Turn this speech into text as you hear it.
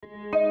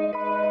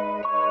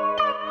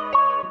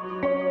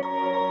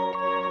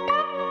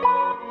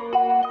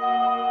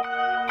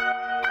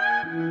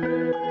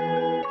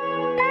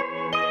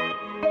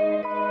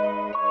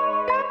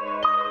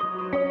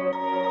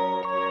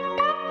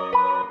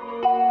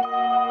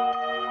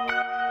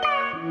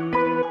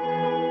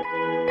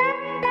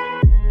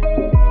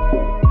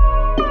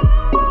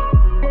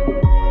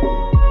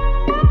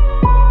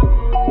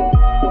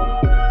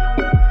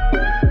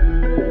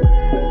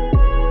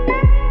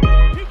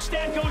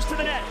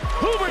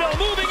Huberdeau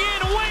moving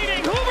in,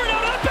 waiting.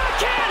 Huberdeau to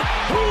backhand.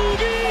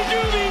 Hoobie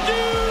dooby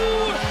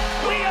doo.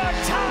 We are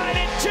tied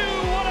at 2.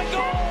 What a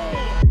goal!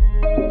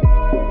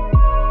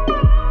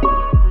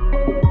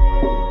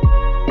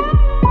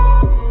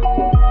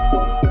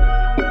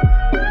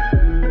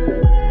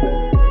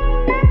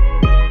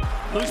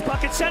 Loose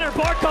puck at center.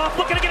 Barkov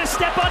looking to get a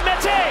step on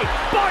Mete.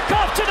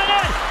 Barkov to the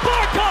net.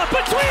 Barkov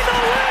between the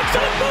legs.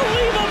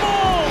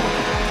 Unbelievable!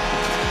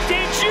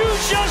 Did you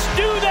just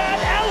do that,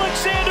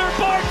 Alexander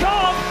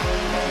Barkov?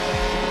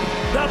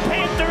 The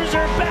Panthers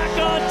are back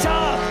on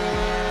top.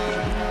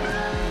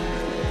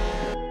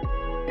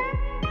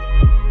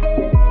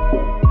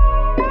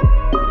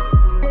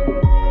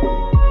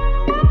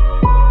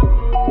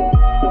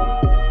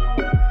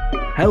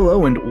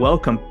 Hello and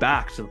welcome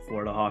back to the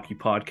Florida Hockey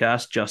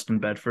Podcast. Justin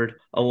Bedford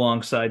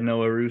alongside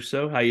Noah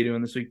Russo. How you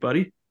doing this week,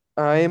 buddy?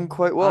 I am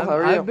quite well. How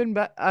are you?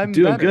 I'm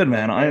doing good,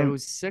 man. I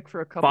was sick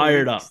for a couple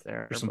fired of weeks up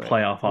there for some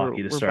playoff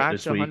hockey to start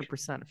this week. We're back to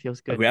 100%. It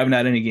feels good. We haven't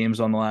had any games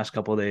on the last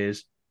couple of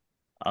days,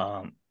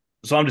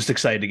 so I'm just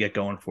excited to get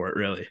going for it.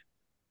 Really.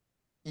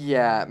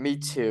 Yeah, me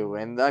too.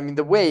 And I mean,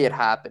 the way it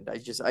happened, I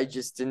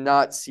just did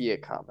not see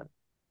it coming.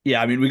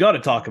 Yeah, I mean, we got to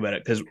talk about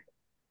it because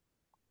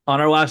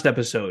on our last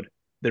episode,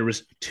 there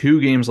was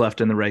 2 games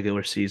left in the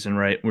regular season,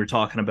 right? We're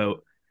talking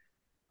about.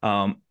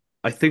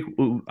 I think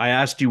I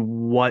asked you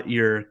what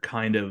your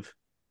kind of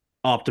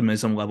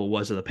optimism level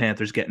was of the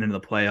Panthers getting into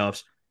the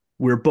playoffs.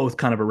 We're both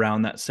kind of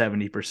around that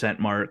 70%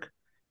 mark.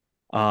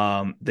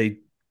 They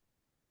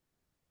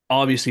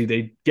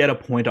get a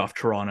point off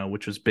Toronto,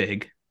 which was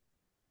big.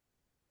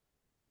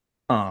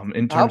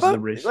 In terms of the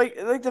race,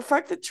 like the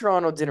fact that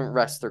Toronto didn't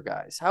rest their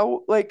guys,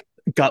 how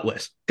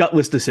gutless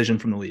decision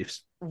from the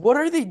Leafs. What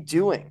are they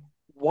doing?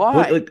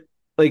 Why?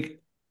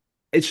 Like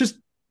it's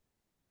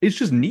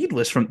just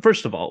needless. From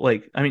first of all,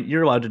 I mean,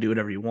 you're allowed to do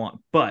whatever you want,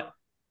 but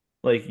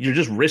you're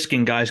just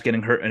risking guys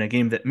getting hurt in a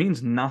game that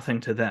means nothing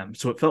to them.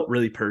 So it felt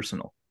really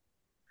personal.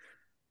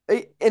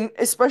 And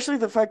especially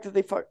the fact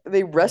that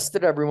they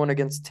rested everyone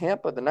against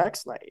Tampa the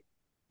next night.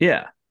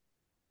 Yeah. It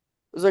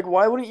was like,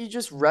 why wouldn't you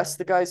just rest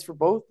the guys for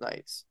both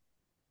nights?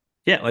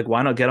 Yeah,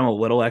 why not get them a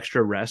little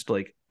extra rest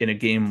in a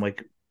game?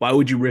 Why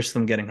would you risk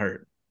them getting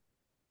hurt?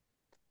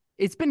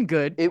 It's been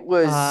good. It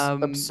was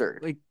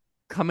absurd.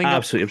 Coming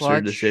absolutely up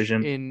absurd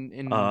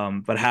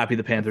decision. But happy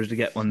the Panthers to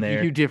get one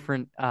there. Few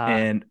different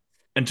and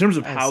in terms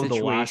of how the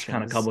last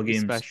kind of couple of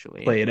games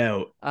played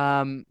out,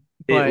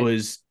 it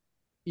was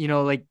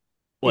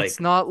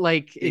it's not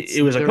like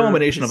it was a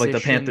combination of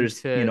the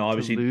Panthers,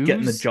 obviously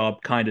getting the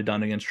job kind of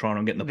done against Toronto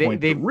and getting the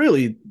point. But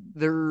really,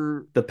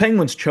 the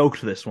Penguins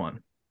choked this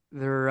one.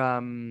 They're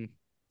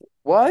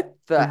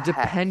they're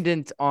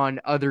dependent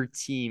on other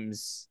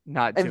teams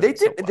not and doing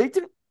so well.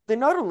 They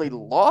not only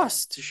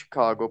lost to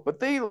Chicago, but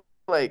they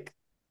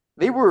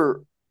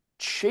were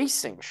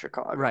chasing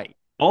Chicago right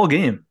all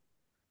game.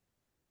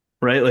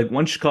 Right,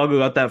 once Chicago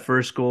got that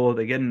first goal,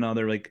 they get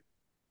another.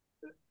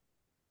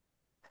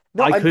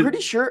 No, I'm pretty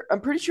sure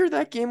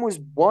that game was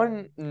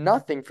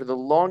 1-0 for the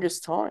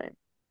longest time.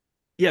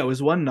 Yeah, it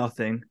was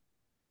 1-0,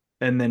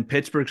 and then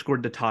Pittsburgh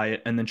scored to tie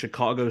it, and then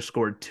Chicago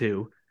scored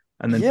 2,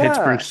 and then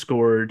Pittsburgh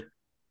scored.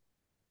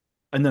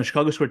 And then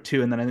Chicago scored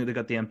 2, and then I think they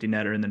got the empty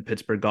netter, and then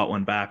Pittsburgh got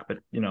one back, but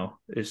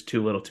it's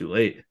too little, too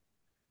late.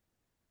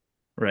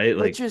 Right?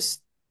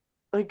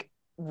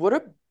 What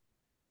a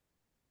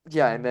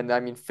and then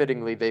I mean,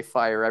 fittingly, they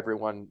fire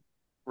everyone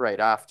right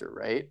after,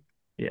 right?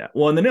 Yeah.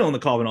 Well, and the nail in the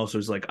coffin also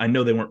is I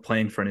know they weren't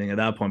playing for anything at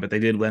that point, but they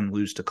did then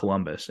lose to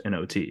Columbus in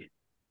OT.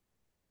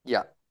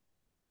 Yeah.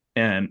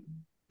 And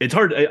it's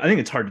hard. I think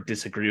it's hard to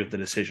disagree with the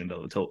decision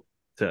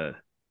to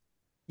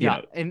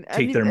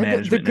take their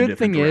management in a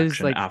different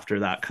direction after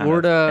that kind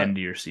of end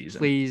of your season.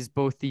 Plays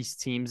both these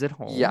teams at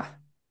home. Yeah.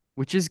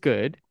 Which is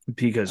good.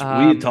 Because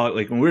we talked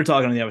when we were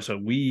talking on the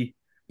episode,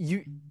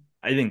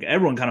 I think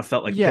everyone kind of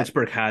felt like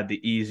Pittsburgh had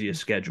the easiest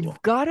schedule.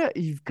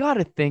 You've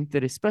gotta think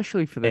that,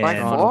 especially for the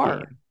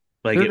Toronto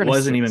game, it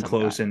wasn't even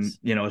close, guys.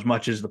 And as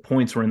much as the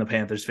points were in the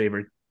Panthers'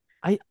 favor,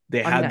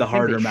 they had the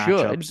harder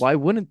matchups. Why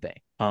wouldn't they?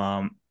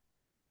 And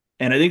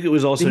I think it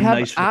was also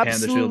nice for the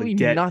Panthers to be able to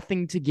get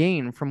nothing to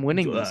gain from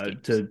winning these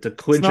games. To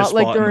clinch a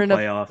spot in the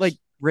playoffs, a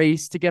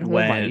race to get home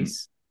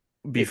ice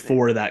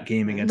before that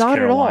game against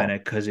Carolina,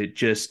 because it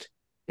just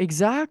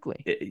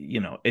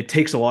it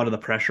takes a lot of the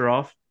pressure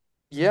off.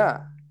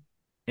 Yeah,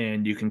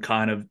 and you can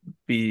kind of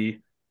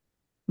be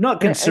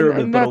not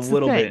conservative, but a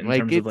little bit in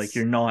terms of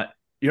you're not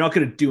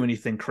going to do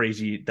anything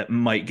crazy that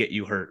might get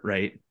you hurt,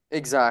 right?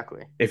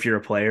 Exactly. If you're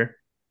a player,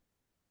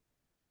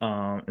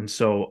 and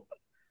so.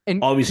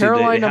 And obviously,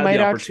 Carolina they might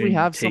the actually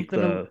have something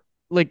to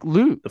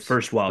lose. The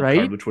first wild right?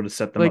 card, which would have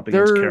set them up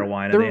against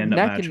Carolina. They end up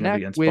matching up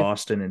against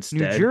Boston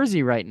instead. New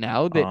Jersey right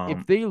now, that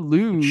if they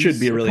lose should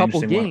be a really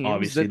couple interesting games, one.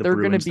 Obviously, that they're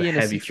going to be in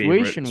a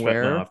situation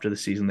where after the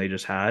season they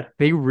just had,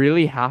 they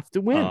really have to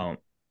win.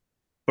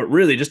 But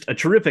really, just a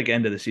terrific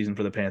end of the season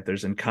for the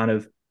Panthers. And kind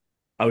of,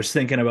 I was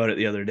thinking about it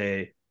the other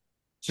day.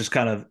 Just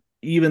kind of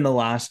even the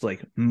last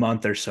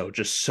month or so,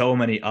 just so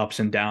many ups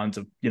and downs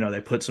of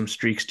they put some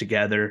streaks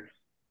together.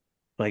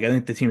 Like I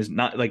think the team is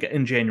not like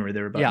in January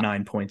they were about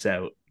 9 points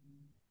out,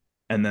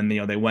 and then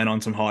they went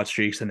on some hot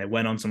streaks and they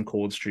went on some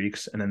cold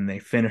streaks, and then they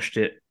finished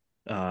it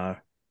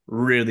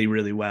really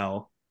really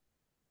well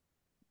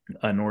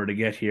in order to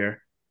get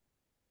here,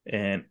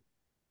 and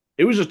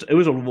it was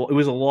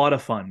a lot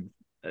of fun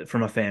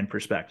from a fan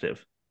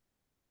perspective.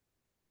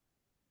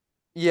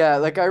 Yeah,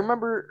 like I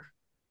remember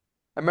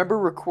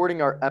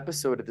recording our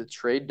episode of the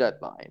trade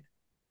deadline.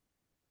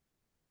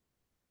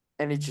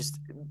 And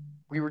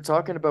we were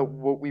talking about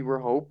what we were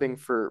hoping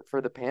for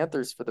the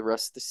Panthers for the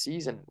rest of the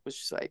season. It was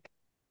just like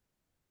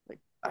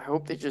I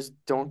hope they just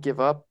don't give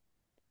up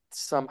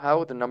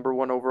somehow the number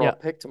 1 overall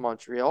pick to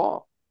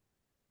Montreal.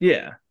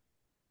 Yeah.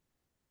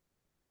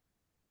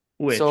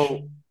 Which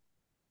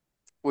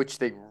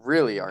they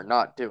really are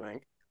not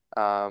doing.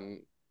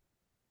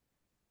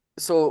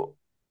 So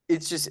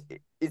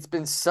it's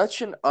been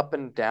such an up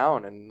and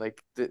down, and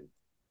like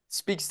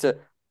speaks to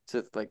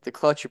like the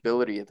clutch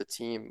ability of the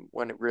team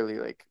when it really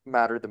like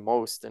mattered the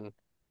most. And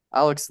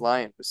Alex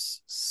Lyon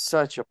was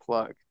such a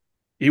plug.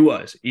 He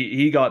was.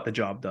 He got the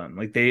job done.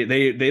 Like they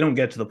don't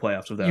get to the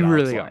playoffs without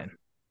Alex Lyon.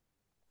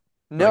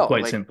 No,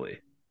 quite simply.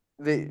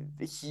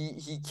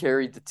 He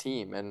carried the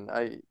team, and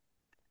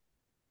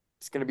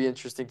it's going to be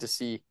interesting to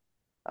see.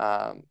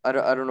 I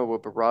don't know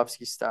what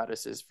Bobrovsky's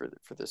status is for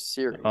this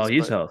series. Oh,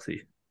 he's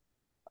healthy.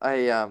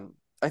 I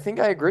think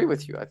I agree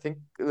with you. I think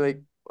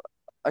like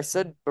I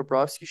said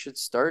Bobrovsky should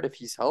start if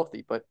he's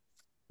healthy, but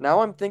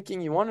now I'm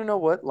thinking, you want to know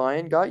what?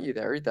 Lyon got you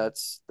there.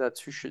 That's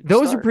who should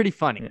Those start. are pretty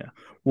funny. Yeah.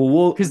 Well,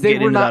 we'll because they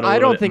were not. I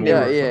don't think they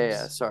were.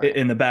 Yeah. Sorry.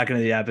 In the back end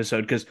of the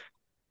episode, because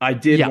I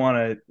did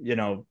want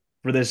to,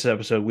 for this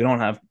episode, we don't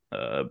have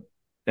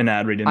an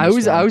ad read in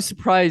this I was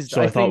surprised.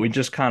 So I thought we'd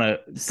just kind of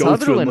go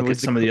through and look at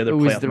some of the other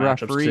playoff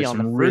matchups. There's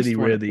some really,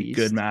 really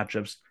good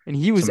matchups. And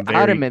he was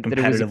adamant that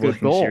it was a good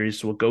goal. Series.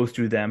 So we'll go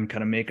through them,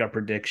 kind of make our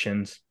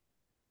predictions.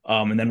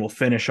 And then we'll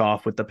finish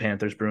off with the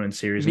Panthers Bruins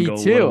series. Me and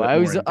go too. I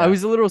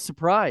was a little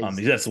surprised.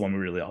 Because that's the one we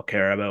really all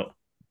care about.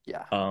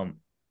 Yeah.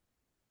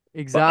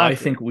 Exactly. But I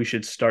think we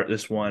should start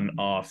this one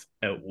off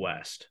out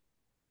west.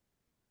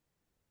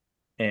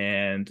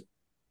 And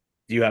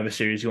do you have a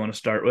series you want to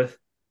start with?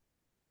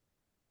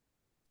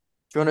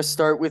 Do you want to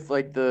start with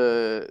like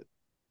the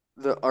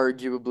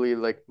arguably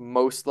like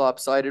most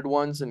lopsided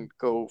ones and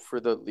go for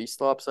the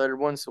least lopsided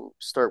ones? So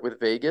start with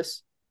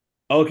Vegas.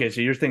 Okay,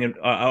 so you're thinking.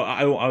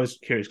 I was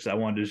curious because I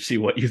wanted to see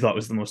what you thought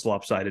was the most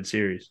lopsided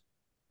series.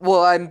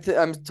 Well, I'm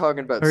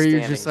talking about. Or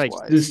standings just like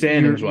wise. The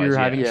standings you're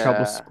having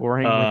trouble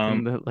scoring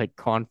within the like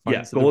confines.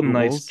 Yeah, of Golden the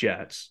Knights, rules.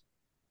 Jets.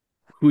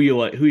 Who you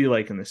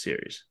like in this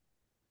series?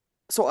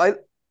 So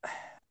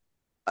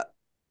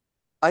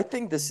I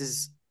think this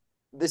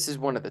is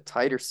one of the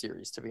tighter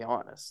series, to be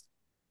honest.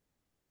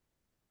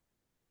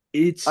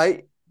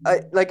 I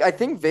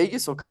think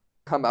Vegas will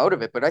come out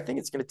of it, but I think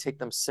it's going to take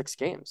them 6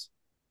 games.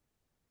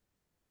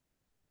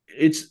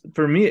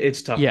 For me,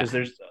 it's tough because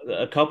there's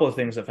a couple of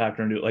things that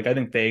factor into it. Like I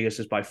think Vegas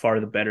is by far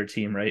the better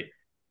team, right?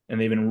 And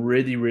they've been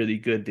really, really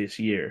good this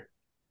year.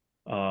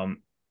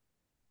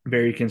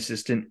 Very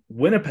consistent.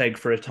 Winnipeg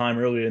for a time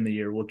earlier in the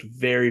year looked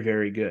very,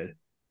 very good.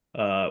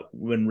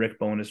 When Rick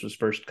Bowness was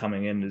first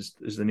coming in as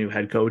the new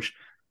head coach,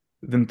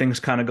 then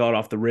things kind of got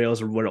off the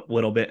rails a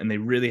little bit, and they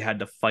really had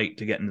to fight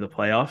to get into the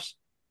playoffs.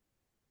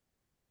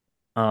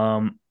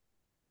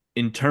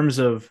 In terms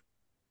of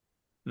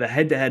the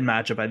head-to-head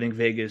matchup, I think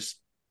Vegas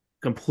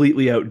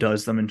completely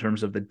outdoes them in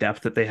terms of the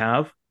depth that they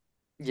have.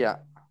 Yeah.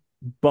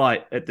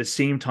 But at the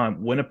same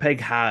time, Winnipeg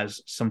has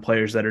some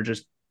players that are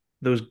just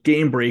those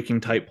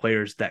game-breaking type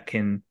players that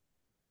can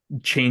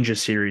change a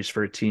series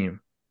for a team.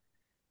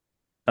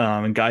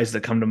 And guys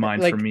that come to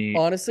mind for me,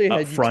 honestly, up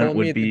had you front told me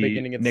would at the be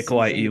beginning of the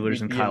Nikolai season Ehlers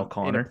we'd and be Kyle in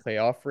Connor a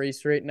playoff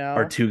race right now,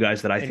 are two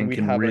guys that I think we'd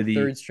can have really a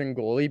third string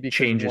goalie because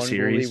change a one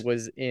series. goalie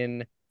was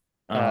in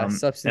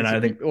and I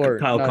think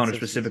Kyle Connor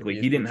specifically,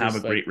 he didn't have a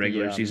great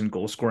regular season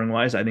goal scoring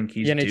wise. I think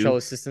he's the NHL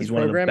assistance he's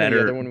one of the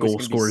better goal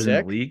scorers in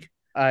the league.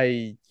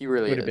 He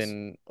really would have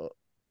been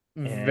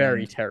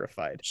very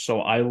terrified.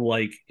 So I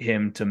like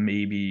him to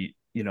maybe,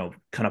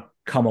 kind of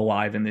come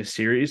alive in this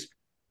series.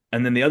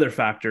 And then the other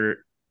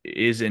factor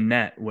is in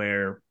net,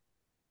 where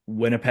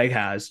Winnipeg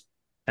has,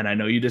 and I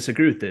know you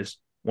disagree with this,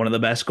 one of the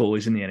best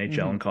goalies in the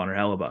NHL in Connor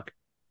Hellebuck.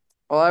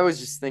 Well, I was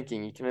just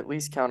thinking you can at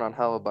least count on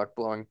Hellebuck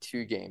blowing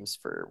 2 games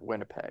for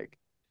Winnipeg.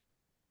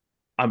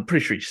 I'm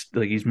pretty sure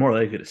he's more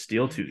likely to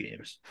steal 2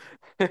 games.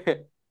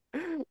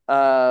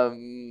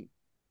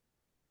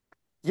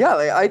 Yeah,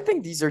 I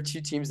think these are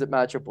 2 teams that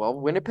match up well.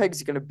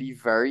 Winnipeg's going to be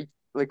very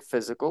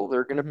physical.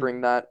 They're going to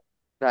bring that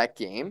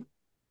game,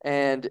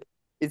 and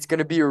it's going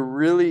to be a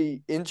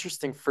really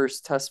interesting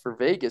first test for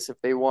Vegas if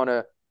they want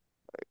to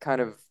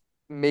kind of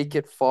make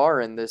it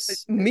far in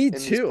this. Me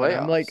too.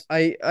 I'm like,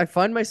 I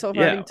find myself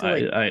having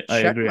to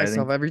check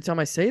myself every time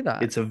I say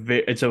that.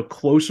 It's a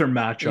closer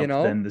matchup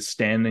than the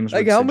standings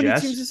would how suggest. many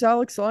teams has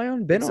Alex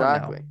Lyon been on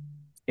now?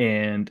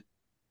 And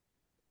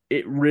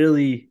it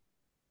really,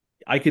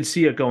 I could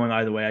see it going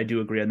either way. I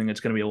do agree. I think it's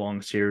going to be a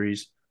long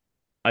series.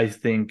 I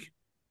think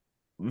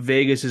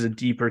Vegas is a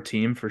deeper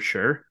team for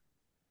sure.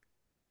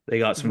 They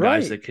got some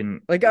guys that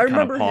can I kind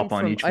remember of pop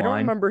on each line. I don't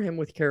remember him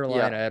with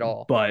Carolina at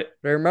all. But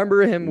I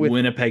remember him with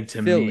Winnipeg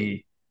to Philly.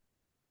 me.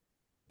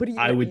 But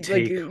I would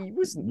take he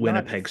was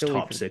Winnipeg's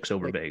top 6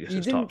 over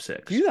Vegas's top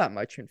 6. Do that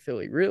much in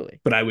Philly,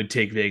 really? But I would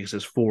take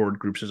Vegas's forward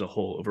groups as a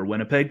whole over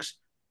Winnipeg's.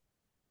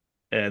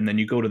 And then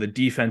you go to the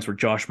defense where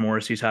Josh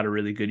Morrissey's had a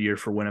really good year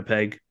for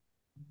Winnipeg.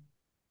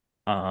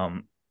 They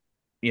got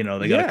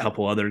a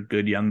couple other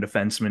good young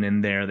defensemen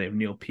in there. They have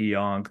Neil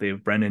Pionk. They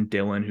have Brendan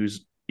Dillon,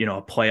 who's a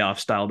playoff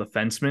style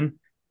defenseman.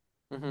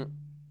 Mm-hmm.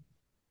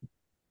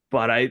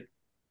 But I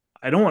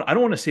don't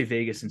want to say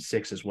Vegas in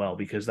 6 as well,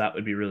 because that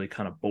would be really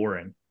kind of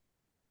boring.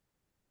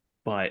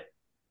 But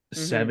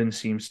 7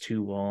 seems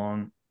too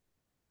long.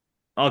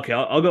 Okay,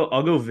 I'll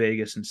go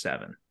Vegas in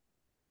 7.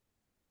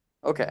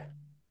 Okay.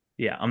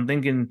 Yeah, I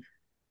think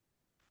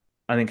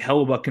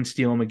Hellebuyck can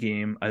steal him a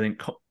game. I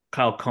think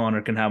Kyle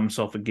Connor can have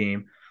himself a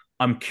game.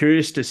 I'm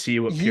curious to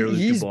see what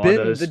Pierre-Luc Dubois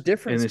does the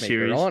difference in the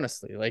series.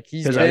 Honestly,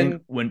 he's been, I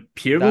think when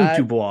Pierre-Luc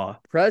Dubois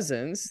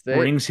presence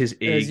brings his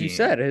A as you game,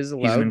 said, has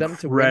allowed them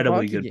to win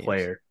incredibly good games.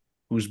 Player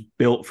who's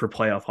built for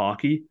playoff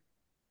hockey.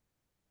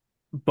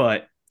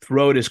 But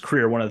throughout his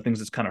career, one of the things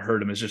that's kind of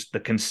hurt him is just the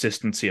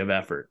consistency of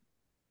effort.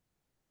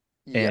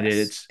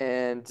 Yes.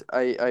 And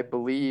I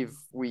believe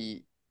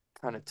we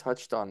kind of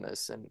touched on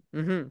this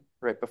and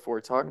right before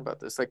talking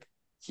about this,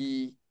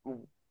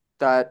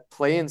 that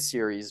play-in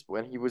series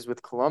when he was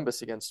with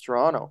Columbus against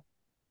Toronto.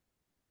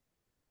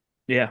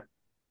 Yeah.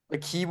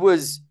 He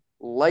was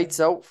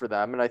lights out for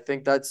them, and I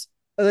think that's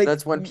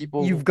when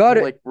people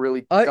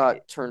really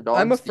got turned on.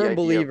 I'm a firm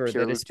believer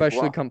that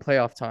especially come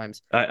playoff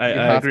times, I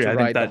agree. I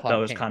think that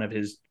was kind of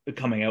his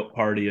coming out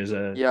party as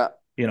a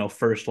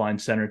first line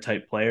center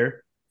type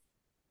player.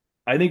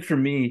 I think for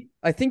me,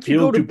 I think you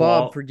go to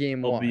Bob for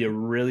game 1. Will be a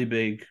really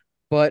big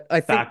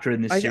factor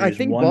in this series. I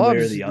think one Bob's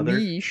way or the other.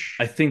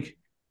 I think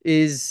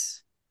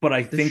but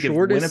I think if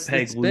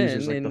Winnipeg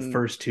loses the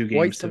first 2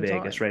 games to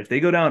Vegas, right? If they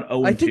go down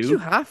 0-2, I think you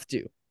have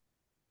to.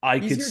 I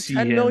could see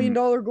 $10 million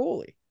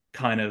goalie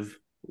kind of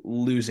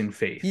losing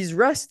faith. He's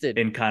rested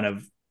and kind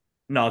of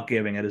not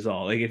giving it his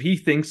all. If he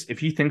thinks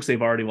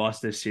they've already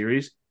lost this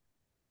series,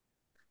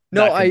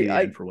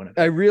 I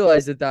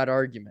realize that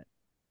argument.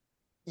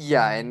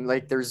 Yeah, and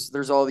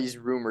there's all these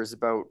rumors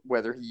about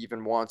whether he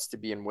even wants to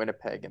be in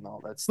Winnipeg and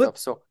all that stuff.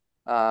 So,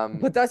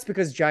 but that's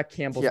because Jack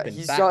Campbell's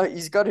been back.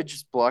 He's got to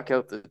just block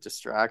out the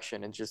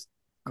distraction and just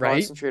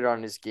concentrate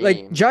on his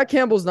game. Jack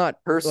Campbell's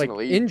not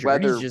personally injured,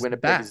 whether he's just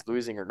Winnipeg back. Is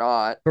losing or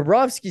not.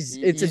 Bobrovsky's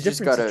it's a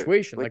different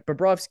situation.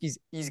 Bobrovsky's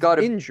got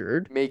to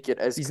injured. Make it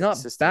as he's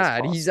not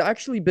bad. He's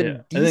actually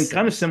been decent. And then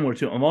kind of similar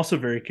to. I'm also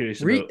very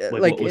curious about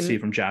what we'll see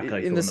from Jack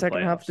in the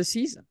second half of the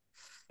season.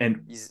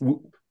 And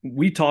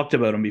we talked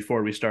about him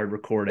before we started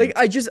recording.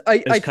 I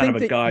think kind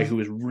of a guy who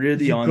is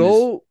really on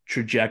this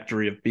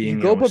trajectory of being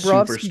a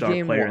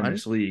superstar player in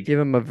this league. Give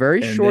him a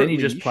very short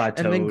leash, just plateaued,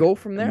 and then go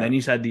from there. And then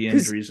he's had the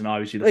injuries and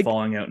obviously the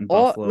falling out in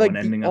Buffalo and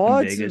ending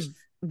up in Vegas.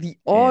 The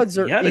odds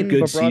are in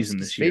good season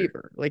this year.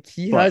 Favor.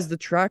 He has the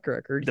track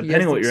record.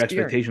 Depending on what your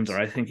expectations are,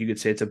 I think you could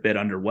say it's a bit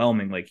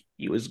underwhelming.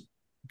 He was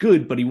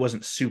good, but he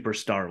wasn't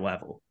superstar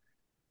level.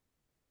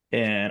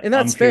 And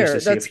that's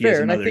fair. That's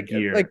fair. And I think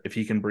if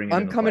he can bring it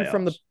I'm coming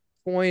from the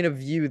point of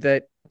view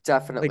that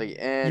definitely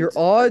and your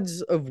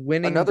odds of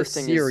winning the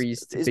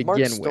series to begin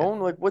Mark Stone,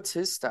 with what's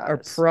his status are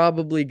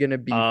probably going to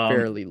be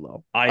fairly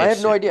low. I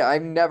have no idea.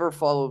 I've never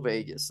followed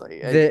Vegas.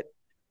 You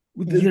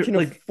can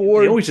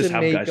afford they always to just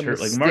have make guys a hurt.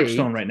 mistake. Mark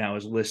Stone right now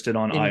is listed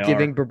on IR.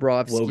 Giving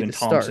Bobrovsky Logan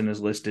Thompson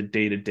is listed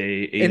day to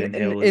day. Aiden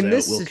Hill is in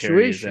this Will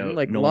situation,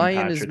 out. Lyon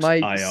Patrick's is my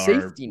IR,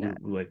 safety net.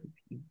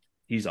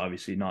 He's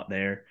obviously not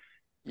there.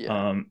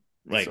 Yeah.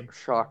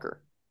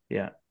 Shocker.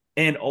 Yeah.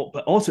 And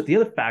but also the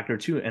other factor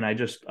too, and I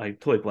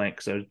totally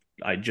blanked because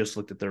I just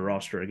looked at their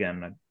roster again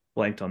and I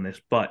blanked on this,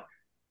 but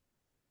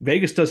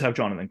Vegas does have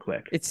Jonathan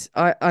Quick.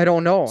 I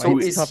don't know. So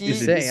it's tough to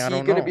say. Is he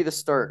going to be the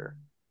starter?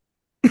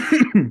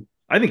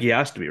 I think he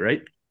has to be,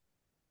 right?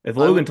 If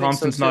Logan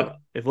Thompson's not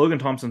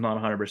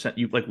 100%,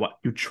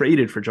 you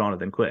traded for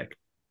Jonathan Quick.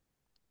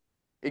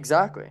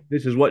 Exactly.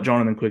 This is what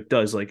Jonathan Quick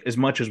does. As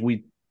much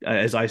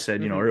as I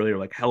said, earlier,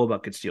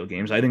 Hellebuyck could steal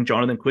games. I think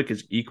Jonathan Quick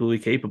is equally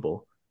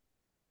capable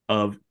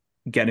of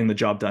getting the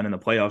job done in the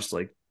playoffs.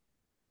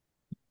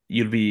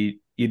 You'd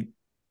be an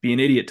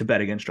idiot to bet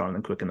against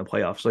Jonathan Quick in the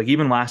playoffs.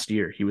 Even last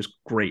year, he was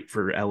great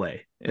for LA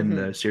in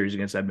the series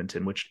against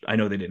Edmonton, which I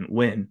know they didn't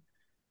win,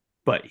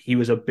 but he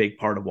was a big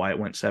part of why it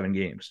went 7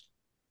 games.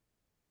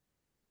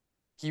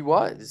 He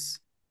was.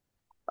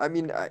 I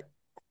mean, I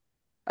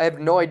have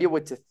no idea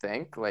what to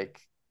think.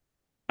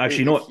 Actually,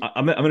 you know what?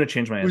 I'm going to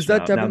change my answer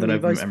now that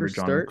I've remembered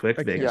Jonathan Quick.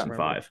 Vegas in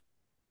 5.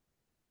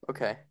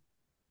 Okay.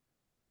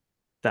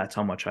 That's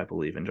how much I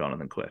believe in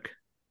Jonathan Quick.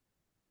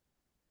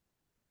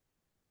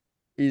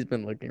 He's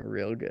been looking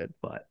real good,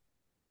 but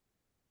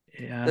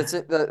yeah, that's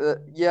it.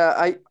 They're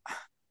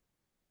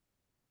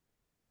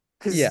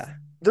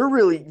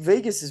really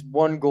Vegas is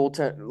one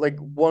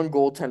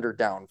goaltender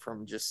down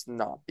from just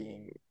not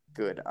being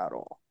good at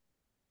all.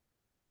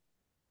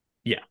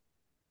 Yeah,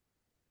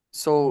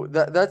 So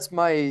that's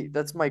my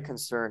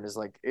concern is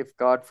like if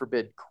God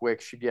forbid Quick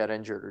should get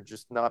injured or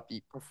just not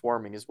be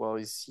performing as well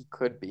as he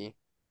could be,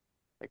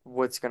 like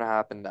what's gonna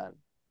happen then?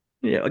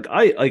 Yeah,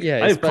 I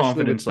have especially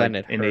confidence with like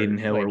Bennett in hurt. Aiden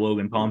Hill or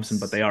Logan Thompson,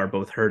 but they are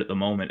both hurt at the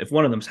moment. If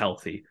one of them's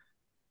healthy,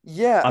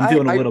 Yeah, I'm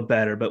feeling a little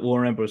better. But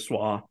Laurent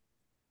Brossoit,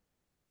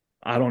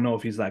 I don't know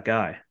if he's that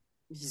guy.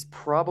 He's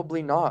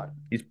probably not.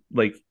 He's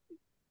like,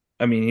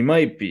 I mean, he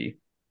might be,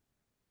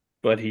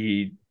 but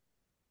I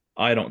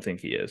don't think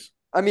he is.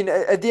 I mean,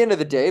 at the end of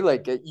the day,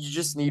 like you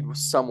just need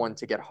someone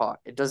to get hot.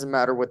 It doesn't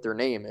matter what their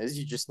name is.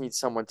 You just need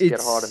someone to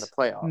get hot in the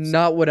playoffs.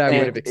 Not what I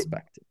would have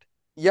expected.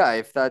 Yeah,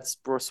 if that's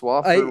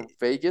Brossoit for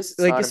Vegas, it's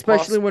like not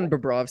especially impossible. when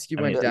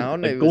Bobrovsky went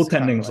down, like, it was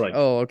goaltending's like,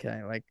 oh,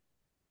 okay, like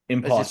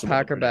impossible. Let's just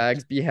pack our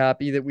bags, be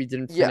happy that we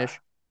didn't finish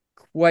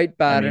quite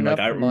bad enough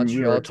for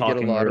Montreal to get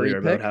a lottery pick.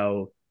 About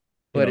how,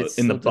 but it's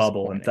in the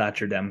bubble and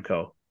Thatcher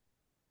Demko,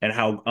 and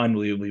how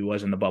unbelievable he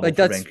was in the bubble. Like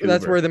for Vancouver.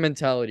 That's where the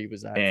mentality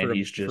was at, and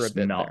he's just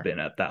not been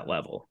at that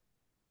level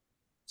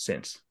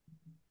since.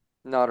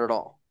 Not at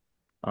all.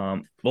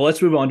 Well,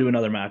 let's move on to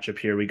another matchup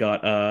here. We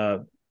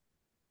got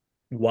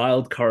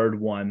wild card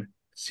 1,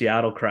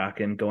 Seattle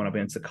Kraken going up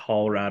against the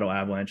Colorado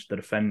Avalanche, the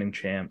defending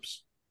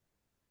champs.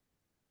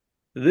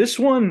 This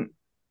one,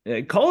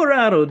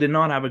 Colorado did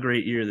not have a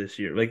great year this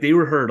year. Like they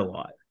were hurt a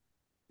lot.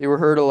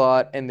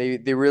 And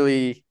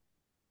they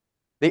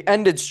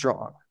ended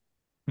strong.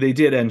 They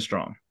did end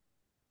strong.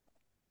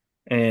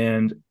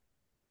 And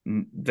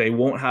they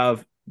won't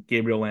have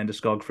Gabriel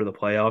Landeskog for the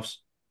playoffs,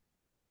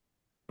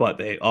 but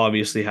they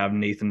obviously have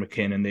Nathan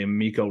MacKinnon, they have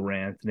Mikko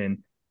Rantanen,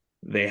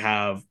 they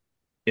have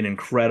an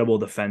incredible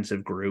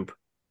defensive group.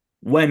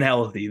 When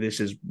healthy, this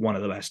is one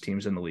of the best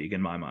teams in the league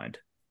in my mind.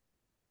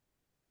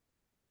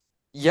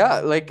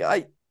 Yeah, like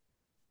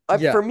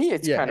for me,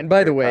 it's kind of. And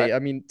by the way, I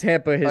mean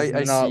Tampa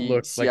has not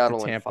looked Seattle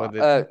like the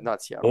Tampa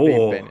not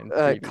Seattle. They've been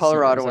in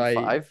Colorado in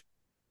 5.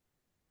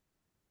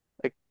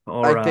 Like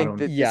Colorado. I think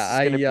that this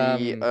is going to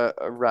be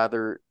a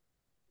rather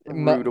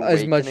rude awakening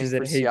as much as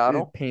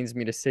it pains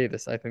me to say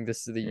this. I think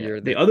this is the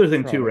year. The other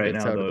thing too, right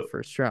now, though, the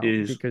first round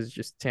is because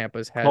just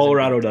Tampa's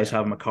Colorado does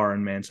have Makar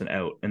and Manson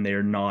out, and they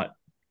are not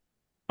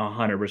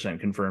 100%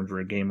 confirmed for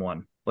a game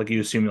 1. Like you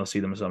assume you'll see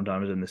them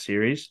sometimes in the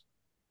series.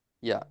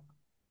 Yeah.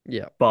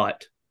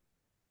 But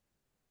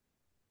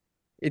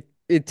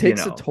it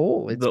takes a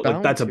toll. It's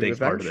that's a big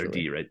part of their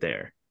D right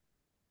there.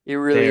 It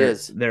really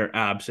is. Their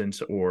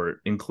absence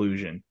or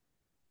inclusion,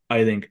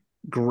 I think,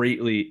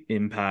 greatly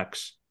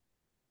impacts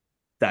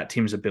that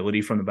team's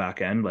ability from the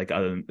back end. Like,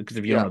 because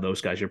if you don't know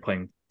those guys, you're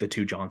playing the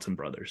 2 Johnson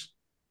brothers,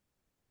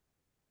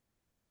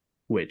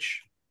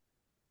 which,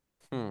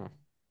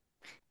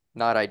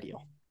 not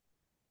ideal.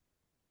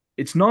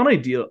 It's not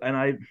ideal, and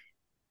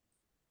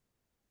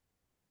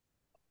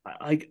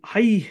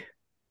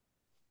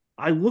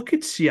I look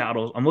at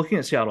Seattle. I'm looking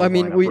at Seattle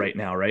lineup right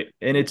now, right?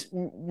 And it's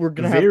we're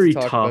gonna have to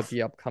talk about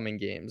the upcoming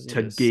games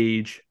to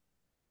gauge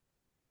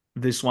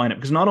this lineup,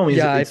 because not only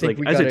is it's like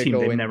as a team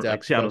they've never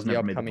like Seattle's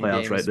never made the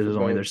playoffs, right? This is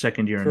only their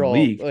second year in the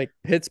league, like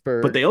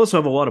Pittsburgh, but they also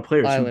have a lot of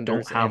players who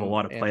don't have a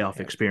lot of playoff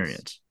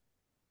experience,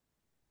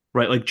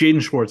 right? Like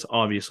Jaden Schwartz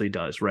obviously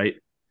does, right?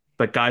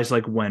 But guys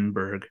like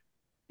Wenberg,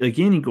 like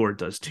Yanni Gord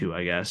does too,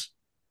 I guess.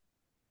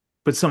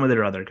 But some of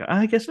their other guys,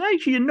 I guess,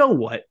 actually, you know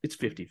what? It's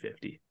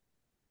 50-50.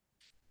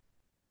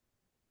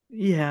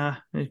 Yeah,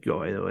 it'd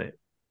go either way.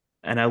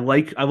 And I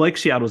like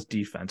Seattle's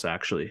defense,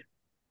 actually.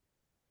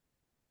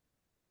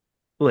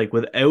 Like,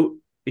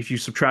 if you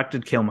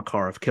subtracted Cale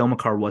Makar, if Cale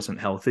Makar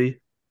wasn't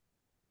healthy,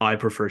 I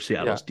prefer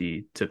Seattle's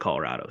D to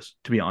Colorado's,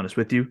 to be honest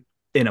with you,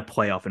 in a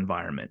playoff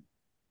environment.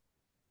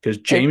 Because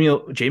Jamie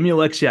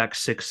Alexiak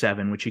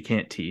 6'7", which you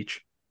can't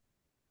teach.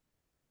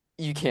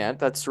 You can't,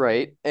 that's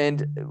right.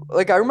 And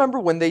like I remember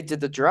when they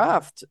did the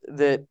draft,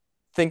 that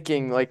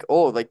thinking like,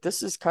 oh, like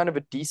this is kind of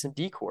a decent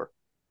decor.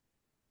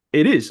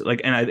 It is.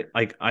 Like, and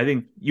I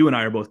think you and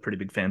I are both pretty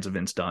big fans of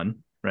Vince Dunn,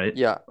 right?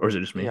 Yeah. Or is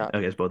it just me? Yeah.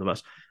 I guess both of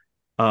us.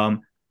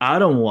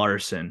 Adam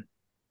Larson,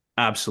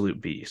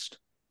 absolute beast.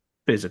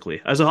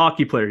 Physically. As a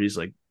hockey player, he's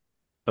like,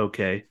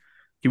 okay.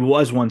 He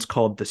was once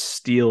called the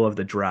steal of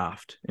the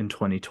draft in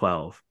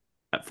 2012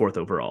 at 4th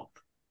overall.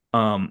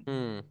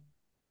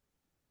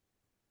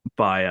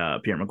 By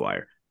Pierre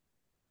Maguire.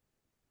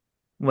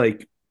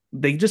 Like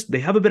they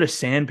have a bit of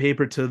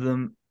sandpaper to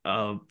them.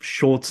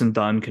 Schultz and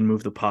Dunn can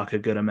move the puck a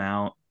good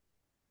amount.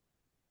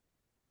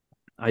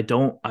 I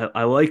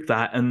like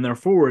that, and their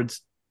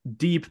forwards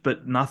deep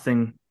but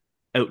nothing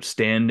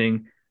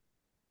outstanding.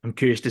 I'm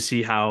curious to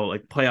see how,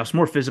 like, playoffs,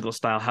 more physical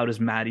style, how does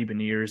Matty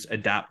Beniers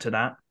adapt to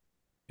that?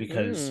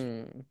 Because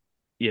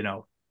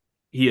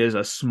he is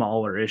a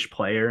smaller-ish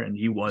player, and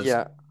he was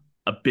a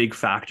big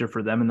factor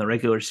for them in the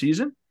regular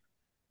season.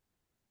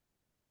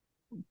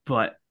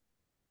 But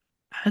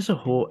as a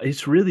whole,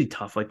 it's really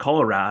tough. Like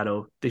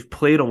Colorado, they've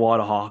played a lot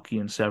of hockey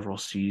in several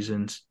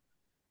seasons.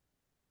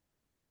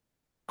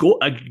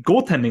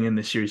 Goaltending in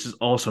this series is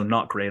also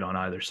not great on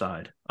either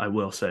side, I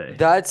will say.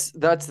 That's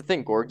the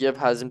thing. Georgiev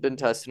hasn't been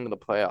tested in the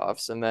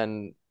playoffs. And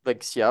then,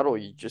 like, Seattle,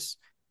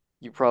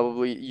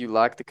 you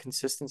lack the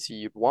consistency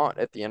you'd want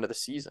at the end of the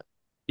season.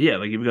 Yeah,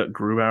 like you've got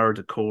Grubauer,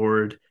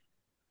 Decord,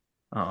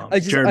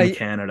 Jared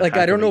McCann had a heck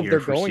I don't of a know if year they're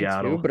for going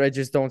Seattle. to, but I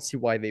just don't see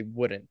why they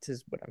wouldn't.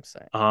 Is what I'm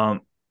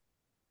saying.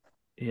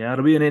 Yeah,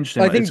 it'll be an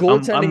interesting. I think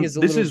goaltending is a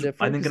little different.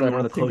 I think, gonna be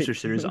one of the closer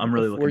series. I'm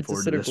really looking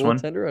forward to this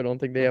one. I don't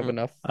think they have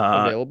enough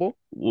available.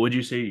 Would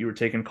you say you were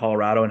taking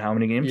Colorado in how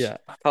many games? Yeah,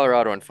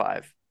 Colorado in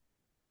 5.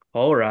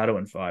 Colorado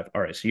in 5.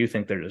 All right, so you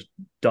think they're just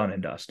done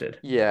and dusted?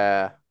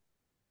 Yeah.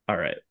 All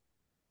right.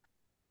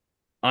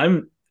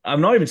 I'm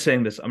not even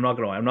saying this. I'm not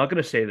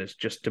gonna say this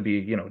just to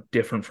be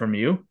different from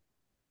you.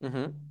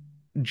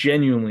 Mm-hmm.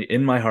 Genuinely,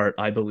 in my heart,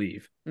 I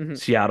believe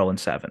Seattle in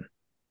 7.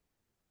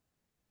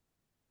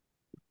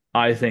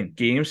 I think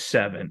Game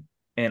 7,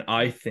 and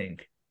I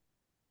think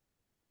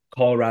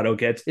Colorado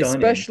gets done,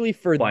 especially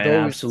for by those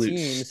an absolute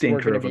teams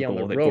stinker of a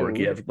goal that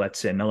Georgiev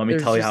lets in. Now, let me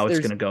tell you how it's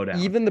going to go down.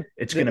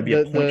 It's going to be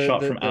a point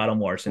shot from Adam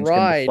Larson. It's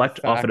going to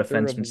deflect off a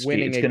defenseman's skate.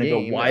 It's going to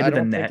go wide of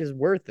the net. Is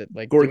worth it.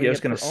 Like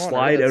Georgiev's going to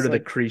slide out of the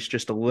crease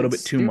just a little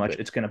bit too much.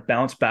 It's going to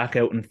bounce back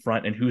out in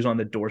front, and who's on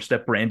the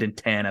doorstep? Brandon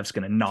Tanev's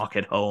going to knock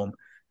it home.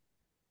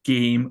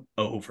 Game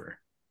over.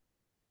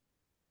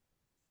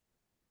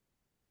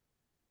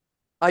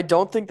 I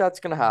don't think that's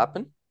going to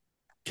happen.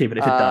 Okay, but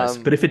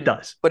if it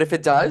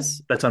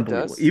does, that's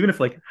unbelievable. Even if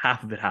like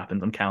half of it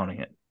happens, I'm counting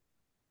it.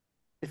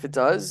 If it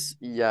does,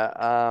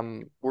 yeah,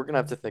 we're gonna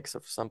have to think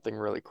of something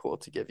really cool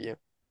to give you.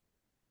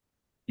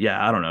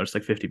 Yeah, I don't know. Just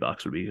like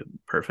 $50 would be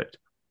perfect.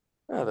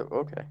 Oh,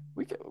 okay,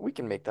 we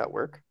can make that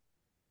work.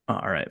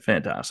 All right,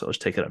 fantastic. Let's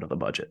take it out of the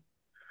budget.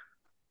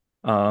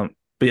 But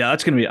yeah,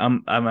 that's gonna be.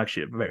 I'm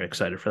actually very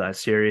excited for that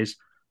series.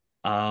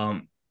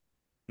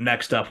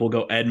 Next up, we'll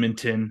go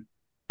Edmonton,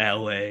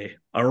 LA,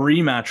 a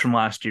rematch from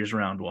last year's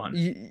round 1.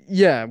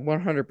 Yeah,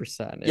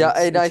 100%. Yeah,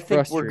 and I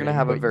think we're gonna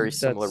have a very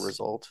similar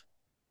result.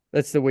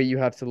 That's the way you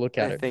have to look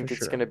at it. I think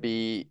it's gonna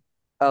be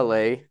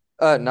LA.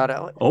 Not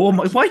LA. Oh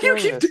my! Why do you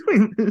keep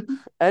doing this?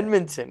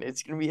 Edmonton.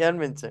 It's gonna be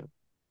Edmonton.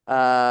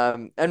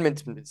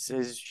 Edmonton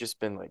has just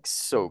been like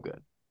so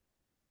good.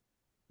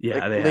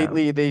 Yeah,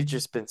 lately they've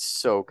just been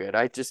so good.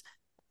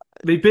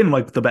 They've been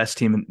like the best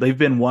team. They've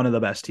been one of the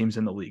best teams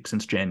in the league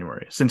since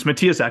January. Since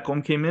Matthias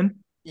Ekholm came in.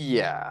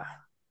 Yeah.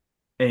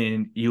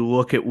 And you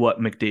look at what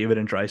McDavid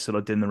and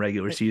Draisaitl did in the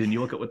regular season. You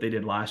look at what they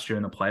did last year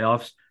in the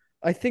playoffs.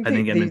 I think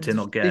Edmonton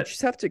will get. They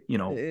just have to,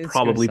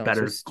 probably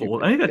better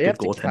goal. I think they got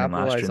good goaltending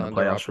last year in the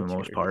playoffs for the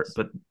most part.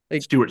 But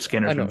Stuart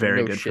Skinner's been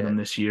very good for them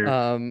this year.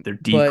 Their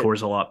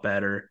D-core's a lot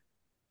better.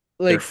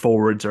 Their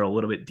forwards are a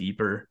little bit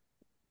deeper.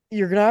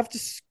 You're gonna have to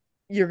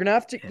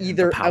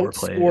either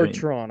outscore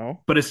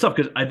Toronto, but it's tough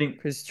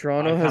because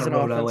Toronto has an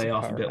offensive LA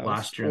off a bit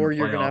last year, or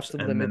you're gonna have to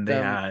limit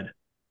them.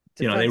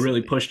 They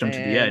really pushed them to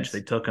the edge.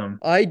 They took them.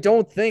 I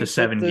don't think to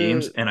 7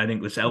 games, and I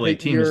think this LA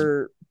team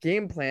is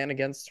game plan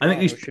against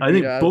Toronto. I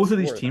think both of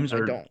these teams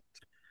are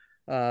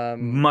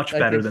much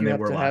better than they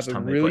were last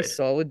time they played. Really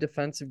solid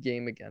defensive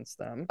game against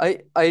them. I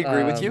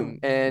agree with you,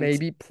 and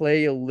maybe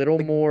play a little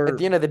more. At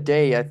the end of the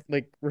day,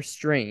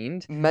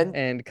 restrained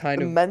and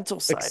kind of mental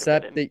side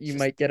accept that you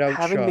might get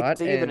outshot. Having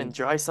McDavid and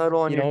Draisaitl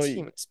on your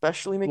team,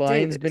 especially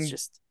McDavid, been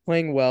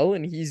playing well,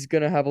 and he's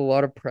gonna have a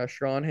lot of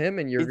pressure on him,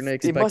 and you're gonna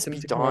expect him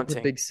to come up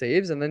with big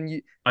saves, and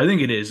then I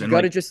think it is.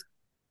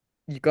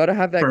 You gotta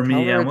have that. For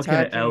me, I'm looking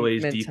at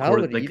LA's D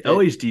core. Like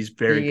LA's D is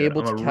very good.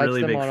 I'm a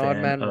really big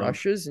fan of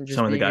rushes and just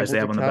some of the guys they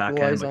have on the back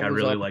end. Like I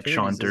really like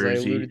Sean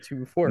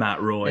Dursey,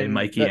 Matt Roy,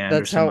 Mikey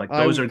Anderson. Like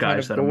those are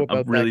guys that I'm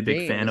a really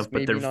big fan of,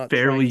 but they're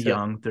fairly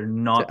young. They're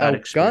not that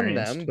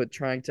experienced. Them, but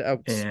trying to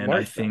outsmart And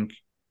I think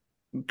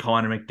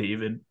Connor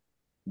McDavid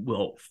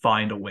will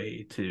find a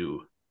way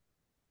to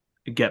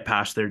get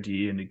past their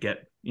D and to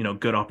get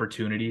good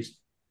opportunities.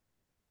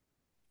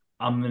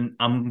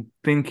 I'm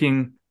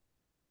thinking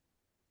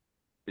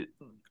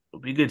it'll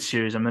be a good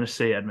series. I'm going to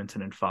say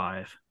Edmonton in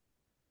 5.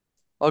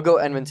 I'll go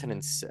Edmonton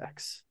in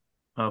 6.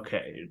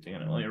 Okay, you're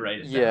going to let me write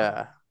it down.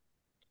 Yeah.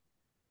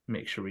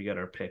 Make sure we get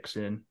our picks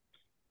in.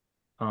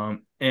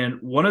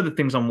 And one of the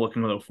things I'm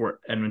looking for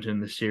Edmonton in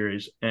this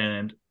series,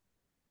 and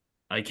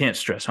I can't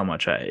stress how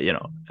much I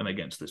am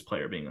against this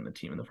player being on the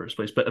team in the first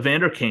place, but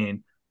Evander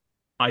Kane,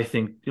 I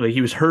think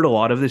he was hurt a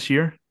lot of this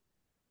year.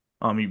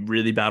 He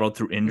really battled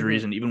through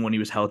injuries, and even when he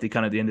was healthy,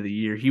 kind of at the end of the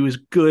year, he was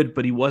good,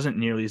 but he wasn't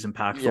nearly as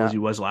impactful as he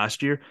was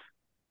last year.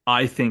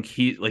 I think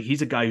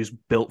he's a guy who's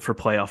built for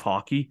playoff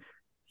hockey.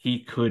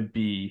 He could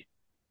be,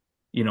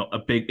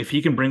 if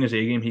he can bring his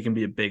A game, he can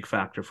be a big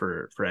factor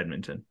for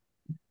Edmonton.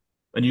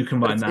 And you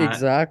combine that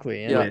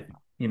exactly with,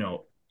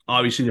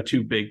 obviously the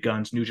two big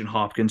guns, Nugent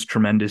Hopkins,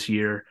 tremendous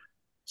year,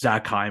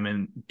 Zach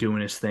Hyman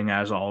doing his thing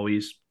as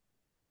always.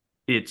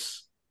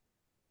 It's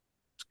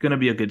going to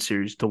be a good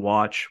series to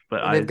watch,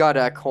 but they've got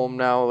Ekholm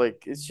now.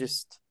 It's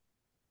just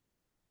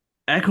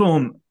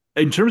Ekholm.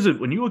 In terms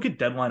of when you look at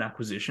deadline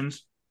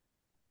acquisitions,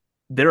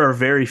 there are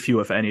very few,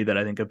 if any, that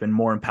I think have been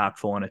more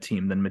impactful on a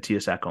team than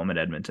Matthias Ekholm at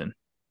Edmonton.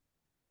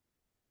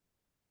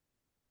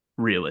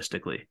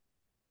 Realistically,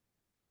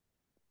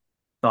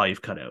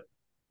 you've cut out.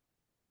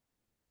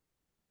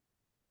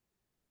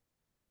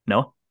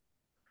 No.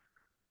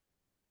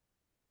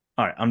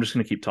 All right, I'm just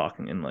going to keep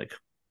talking and like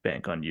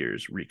bank on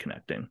years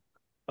reconnecting.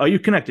 Oh, you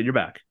connected. You're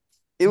back.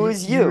 It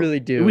was you. You really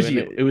do. It was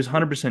you. It was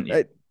 100%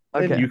 you.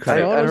 Okay. You cut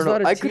I don't know.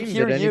 Not a I team could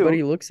hear that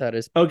anybody looks at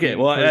as okay.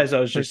 Well, as I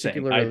was just saying, I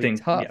particularly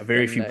think tough.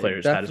 very few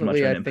players had as much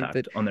of an I think impact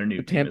that on their new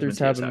the team. Panthers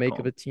have a make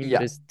of a team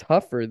that is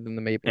tougher than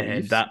the Maple And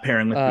Leafs. that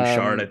pairing with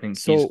Bouchard, I think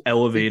he's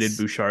elevated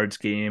Bouchard's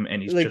game,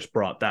 and he's like, just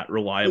brought that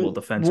reliable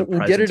defensive we'll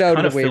presence, get it out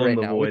kind of the way filling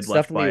right the now. void It's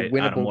left by definitely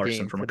a Adam winnable Larson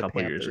game from a for the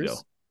couple years ago.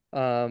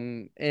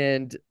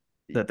 And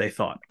that they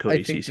thought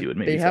Cody Ceci would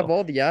maybe they have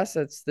all the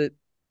assets that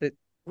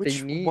Which,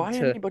 they need why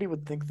to anybody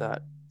would think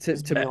that to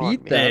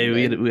beat them. Hey,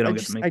 we don't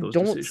get to make I those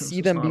don't decisions.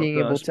 see them being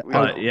able to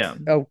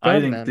outgun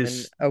them and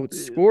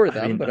outscore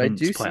them, but I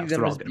do see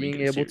them as being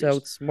able to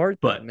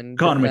outsmart them and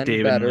Connor defend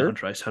McDavid better and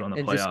Draisaitl on the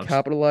and playoffs, just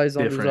capitalize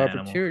on those different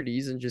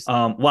opportunities and just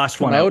last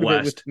come one out out of west,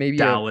 it with maybe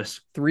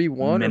Dallas, a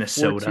 3-1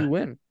 Minnesota, or 4-2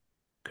 win.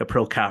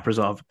 Kapril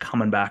Kaprizov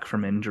coming back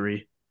from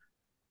injury.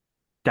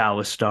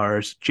 Dallas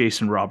Stars,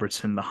 Jason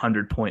Robertson, the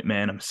 100-point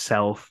man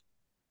himself.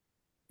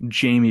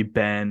 Jamie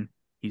Benn,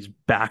 he's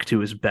back to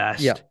his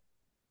best. Yeah.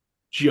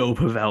 Joe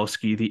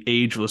Pavelski, the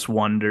ageless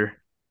wonder.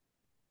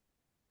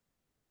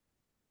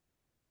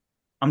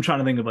 I'm trying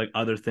to think of like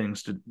other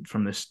things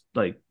from these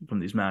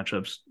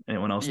matchups.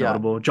 Anyone else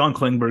notable? John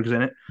Klingberg's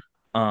in it,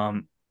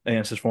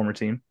 against his former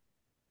team.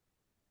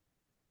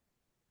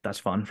 That's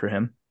fun for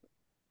him.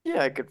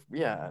 Yeah, I could.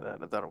 Yeah,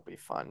 that'll be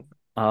fun.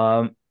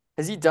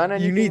 Has he done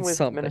anything with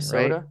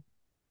Minnesota?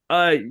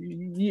 Right?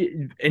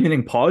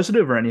 Anything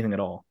positive or anything at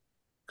all?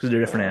 Because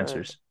they're different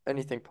answers.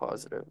 Anything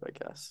positive, I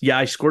guess. Yeah,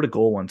 I scored a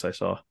goal once. I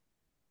saw.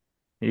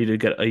 He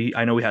did get.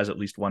 I know he has at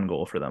least one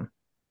goal for them.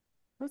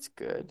 That's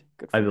good.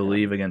 Good. I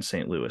believe against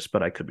St. Louis,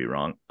 but I could be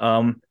wrong.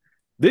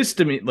 This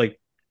to me,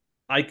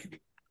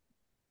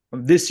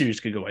 this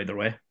series could go either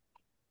way.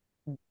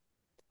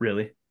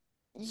 Really?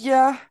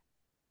 Yeah.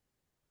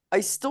 I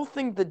still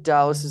think that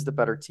Dallas is the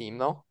better team,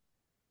 though.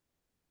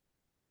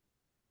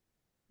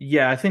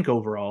 Yeah, I think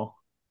overall.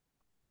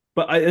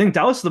 But I think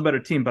Dallas is the better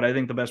team, but I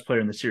think the best player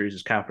in the series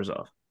is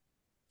Kaprizov.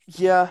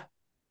 Yeah.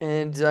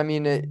 And, I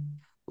mean, a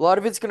lot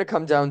of it's going to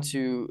come down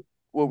to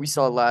what we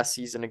saw last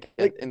season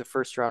in the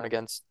first round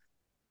against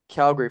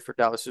Calgary for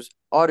Dallas. Was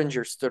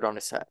Ottinger stood on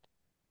his head.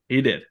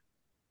 He did.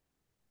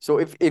 So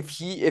if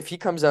he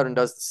comes out and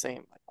does the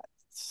same,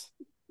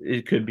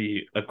 it could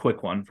be a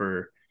quick one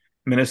for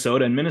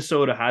Minnesota. And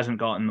Minnesota hasn't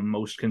gotten the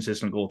most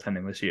consistent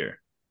goaltending this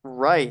year.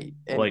 Right.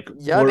 And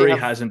Fleury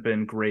hasn't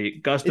been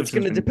great. Gustafson's it's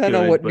going to depend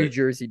on what New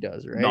Jersey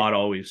does, right? Not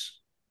always.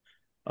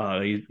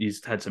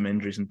 He's had some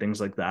injuries and things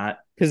like that.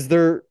 Because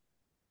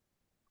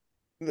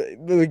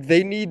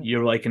they need.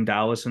 You're liking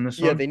Dallas in this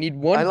one? Yeah, they need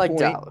 1 point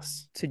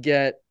Dallas to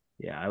get.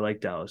 Yeah, I like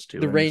Dallas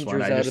too. The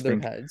Rangers out of their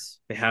heads.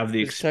 They have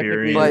the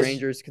experience. The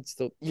Rangers could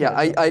still. Yeah,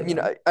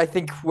 I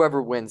think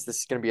whoever wins, this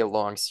is going to be a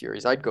long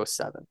series. I'd go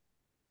 7.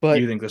 But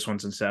you think this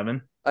one's in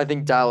 7? I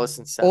think Dallas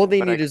in 7. All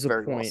they need is a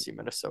point. Well see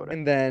Minnesota,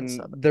 and then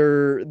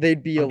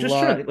they'd be a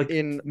lot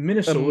in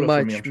Minnesota.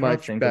 A much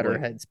better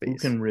headspace. Who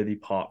can really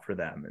pop for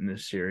them in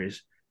this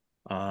series?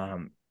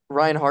 Ryan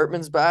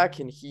Hartman's back,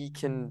 and he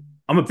can.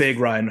 I'm a big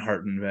Ryan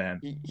Hartman fan.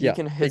 He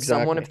can hit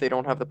someone if they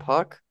don't have the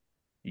puck.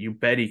 You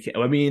bet he can.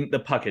 I mean, the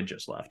puck had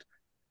just left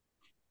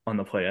on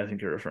the play I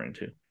think you're referring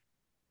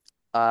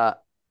to.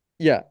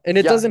 Yeah, and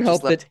it doesn't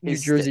help that New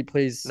Jersey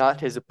plays not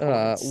his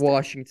opponent.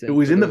 Washington. It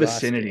was in the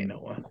vicinity,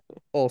 Noah.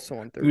 Also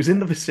on Thursday. It was in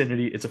the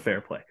vicinity. It's a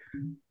fair play.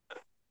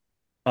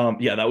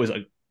 Yeah, that was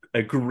a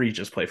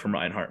egregious play from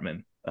Ryan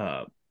Hartman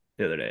the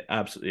other day.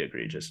 Absolutely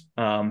egregious.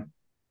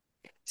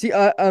 See,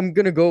 I'm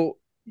gonna go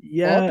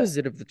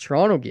opposite of the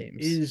Toronto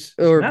games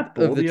of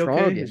the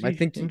Toronto game. I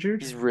think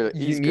injured. He's good.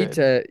 You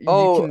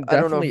can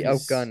definitely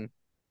outgun.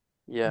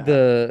 Yeah.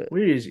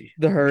 Where is he?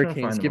 The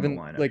Hurricanes, given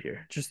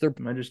just their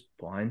am I just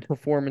blind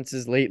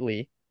performances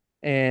lately,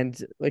 and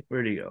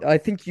where do you go? I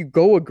think you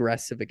go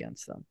aggressive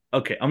against them.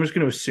 Okay, I'm just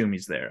going to assume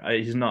he's there.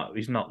 He's not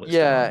listed.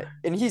 Yeah,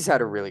 and he's had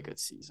a really good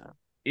season.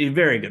 He's a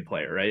very good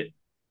player, right?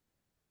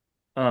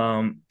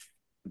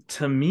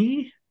 To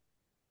me,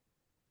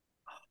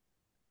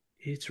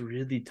 it's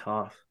really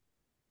tough.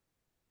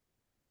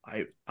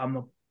 I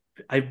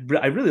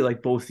really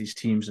like both these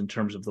teams in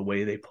terms of the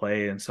way they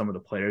play and some of the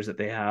players that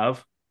they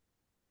have.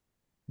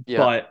 Yeah.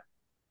 But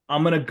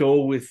I'm going to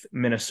go with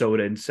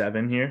Minnesota in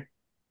 7 here.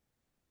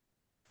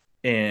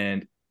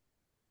 And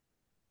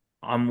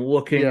I'm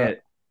looking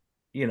at,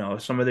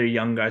 some of their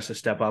young guys to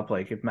step up.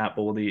 Like if Matt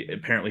Boldy,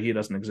 apparently he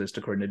doesn't exist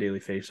according to Daily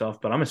Faceoff,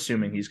 but I'm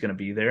assuming he's going to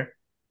be there.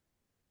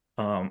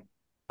 I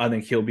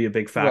think he'll be a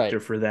big factor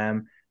for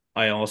them.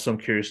 I also am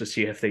curious to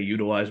see if they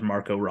utilize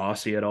Marco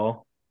Rossi at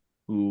all,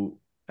 who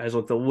has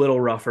looked a little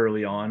rough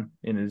early on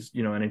in his,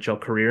 NHL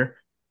career.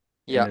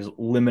 In his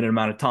limited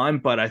amount of time,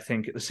 but I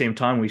think at the same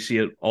time we see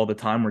it all the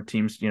time where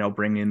teams,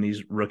 bring in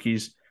these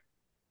rookies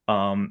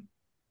into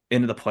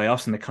the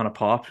playoffs and they kind of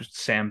pop.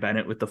 Sam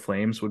Bennett with the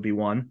Flames would be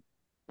one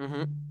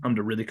to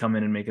really come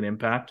in and make an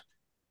impact.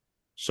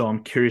 So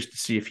I'm curious to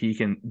see if he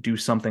can do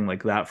something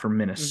like that for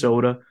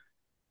Minnesota.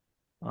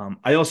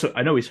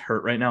 I know he's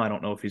hurt right now. I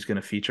don't know if he's going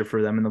to feature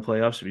for them in the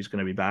playoffs, if he's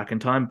going to be back in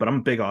time, but I'm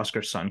a big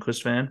Oscar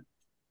Sundqvist fan.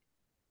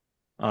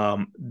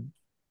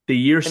 The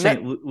year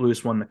St.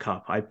 Louis won the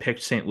cup, I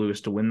picked St. Louis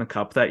to win the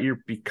cup that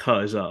year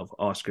because of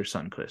Oscar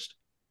Sundqvist.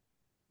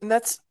 And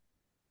that's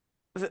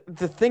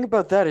the thing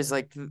about that is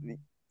like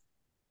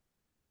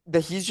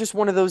that he's just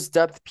one of those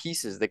depth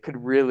pieces that could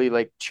really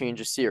like change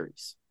a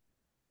series.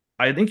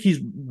 I think he's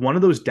one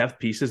of those depth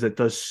pieces that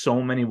does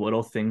so many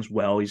little things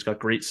well. He's got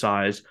great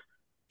size.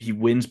 He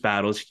wins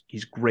battles.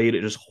 He's great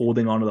at just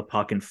holding onto the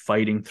puck and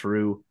fighting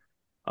through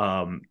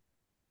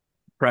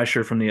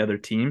pressure from the other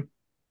team.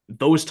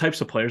 Those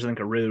types of players, I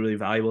think, are really, really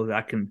valuable.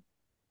 I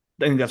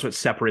think that's what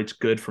separates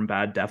good from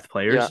bad depth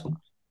players. Yeah.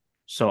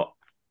 So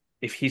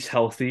if he's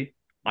healthy,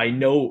 I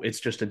know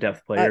it's just a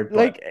depth player,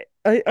 but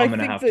I'm going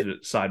to have to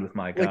side with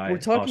my guy. Like we're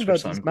talking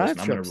Oscar about these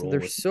matchups, and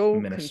they're so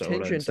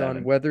contingent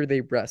on whether they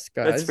rest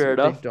guys. That's fair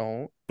enough. They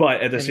don't.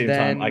 But at the same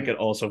time, I could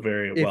also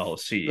very well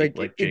see like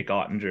Jake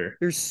Ottinger.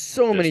 There's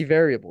so many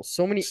variables,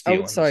 so many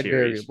outside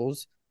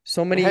variables,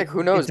 so many. Heck,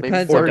 who knows? It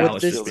depends on what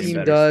this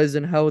team does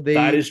and how they.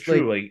 That is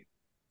true.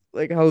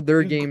 Like how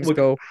their games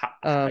go.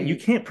 You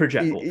can't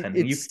project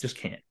goaltending. You just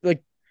can't.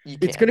 Like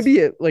it's going to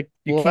be a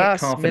you last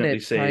can't confidently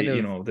minute say kind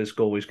of this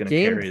goalie's going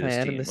to carry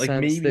this team. In the like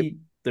sense maybe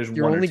there's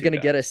you're only going to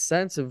get a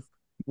sense of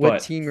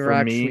what team you're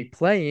actually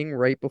playing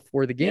right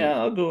before the game. Yeah,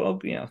 I'll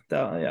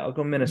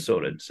go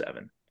Minnesota in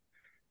 7.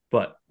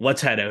 But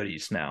let's head out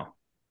east now.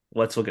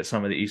 Let's look at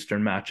some of the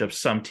Eastern matchups.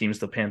 Some teams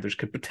the Panthers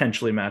could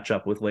potentially match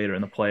up with later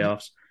in the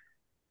playoffs.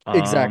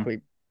 Exactly.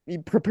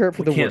 You prepare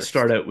for the worst. We can't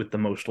start out with the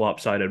most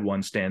lopsided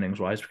one standings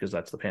wise because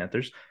that's the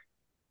Panthers.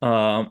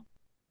 We'll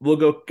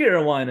go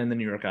Carolina and the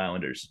New York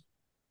Islanders.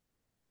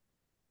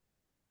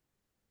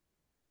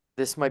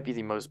 This might be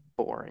the most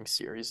boring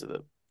series of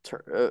the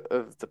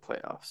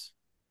playoffs.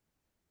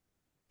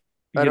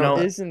 I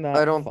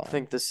don't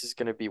think this is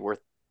going to be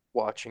worth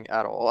watching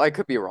at all. I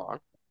could be wrong.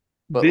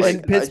 But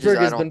Pittsburgh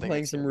has been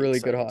playing some really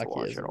good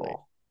hockey at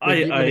all.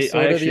 I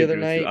actually the other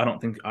night. I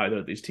don't think either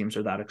of these teams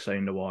are that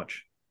exciting to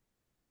watch.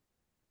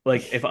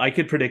 Like, if I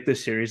could predict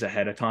this series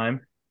ahead of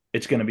time,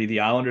 it's going to be the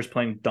Islanders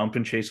playing dump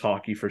and chase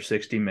hockey for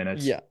 60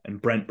 minutes and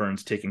Brent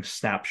Burns taking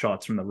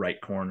snapshots from the right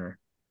corner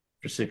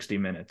for 60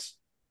 minutes.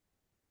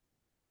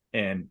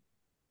 And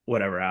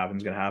whatever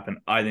happens is going to happen.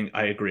 I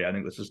agree. I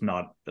think this is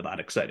not that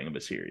exciting of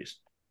a series.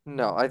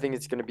 No, I think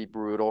it's going to be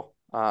brutal.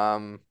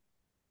 I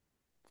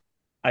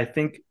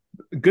think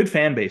good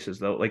fan bases,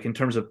 though, like in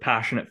terms of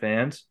passionate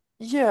fans.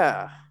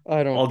 Yeah.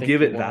 I'll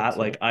give it that.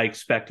 Like, I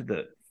expect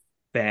the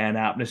fan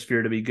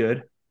atmosphere to be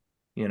good.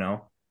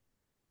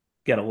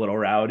 Get a little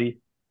rowdy.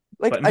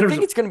 Like, I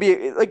think it's going to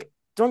be like,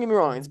 don't get me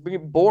wrong, it's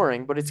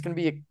boring, but it's going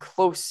to be a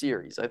close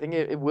series. I think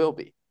it will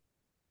be.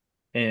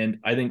 And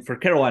I think for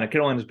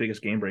Carolina's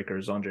biggest game breaker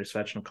is Andrei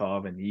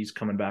Svechnikov, and he's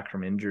coming back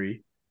from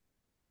injury.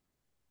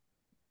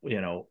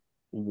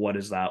 What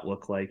does that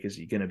look like? Is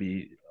he going to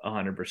be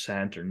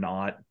 100% or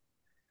not?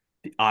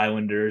 The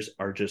Islanders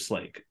are just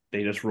like,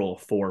 they just roll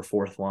 4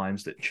 fourth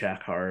lines that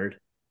check hard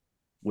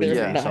with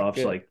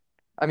face-offs. Like,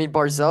 I mean,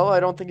 Barzal,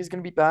 I don't think is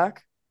going to be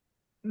back.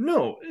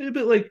 No,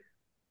 but like,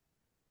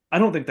 I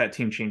don't think that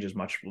team changes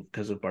much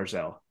because of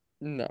Barzal.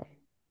 No.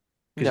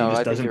 Because he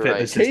just doesn't fit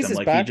the system.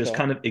 Like, he just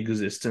kind of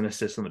exists in a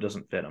system that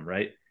doesn't fit him,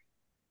 right?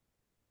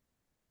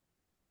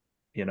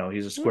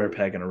 He's a square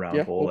peg in a round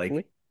hole.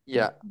 Hopefully.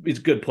 Like, he's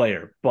a good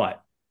player,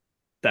 but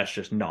that's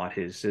just not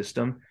his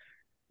system.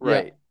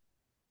 Right.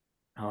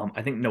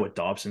 I think Noah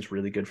Dobson's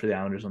really good for the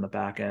Islanders on the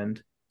back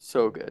end.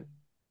 So good.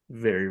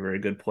 Very, very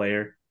good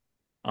player.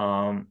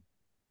 The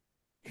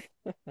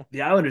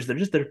Islanders,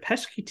 they're a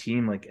pesky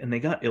team, like, and they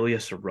got Ilya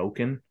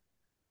Sorokin.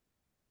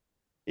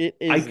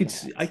 I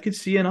could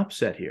see an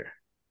upset here.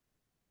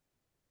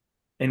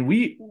 And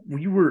we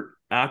were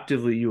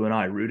actively, you and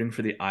I, rooting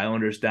for the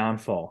Islanders'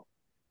 downfall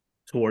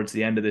towards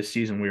the end of this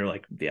season. We were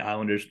like, the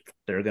Islanders,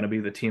 they're going to be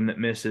the team that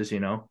misses,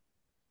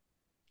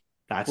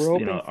 That's,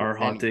 our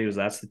hot take was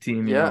that's the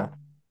team, that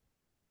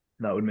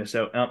would miss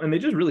out. And they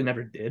just really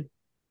never did.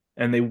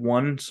 And they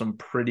won some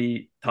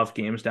pretty tough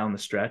games down the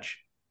stretch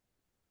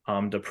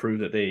to prove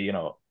that they,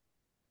 are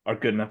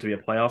good enough to be a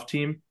playoff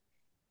team.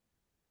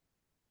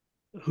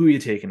 Who are you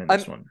taking in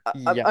this one?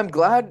 I'm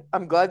glad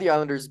the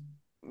Islanders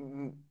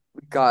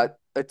got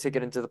a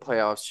ticket into the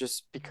playoffs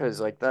just because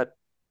like that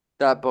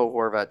Bo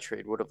Horvat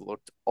trade would have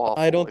looked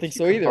awful. I don't think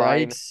so either. I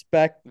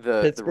expect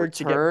Pittsburgh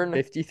to get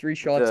 53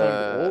 shots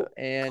on goal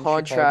and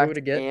Chicago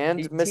to get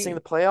 18. Missing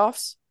the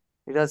playoffs.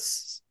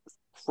 That's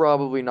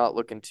probably not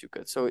looking too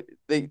good. So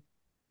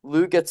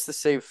Lou gets to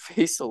save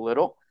face a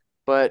little,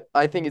 but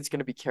I think it's going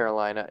to be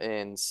Carolina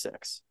in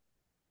 6.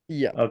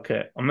 Yeah.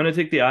 Okay. I'm going to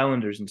take the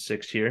Islanders in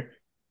 6 here.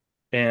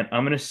 And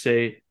I'm going to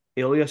say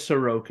Ilya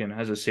Sorokin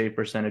has a save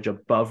percentage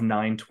above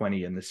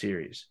 .920 in the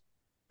series.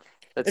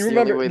 That's the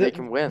only way they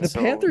can win. The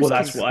Panthers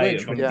that's why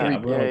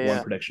I'm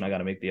one prediction. I got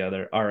to make the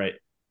other. All right.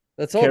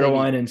 That's all.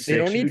 Carolina in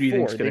 6. Who do you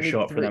think is going to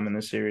show up for them in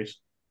this series?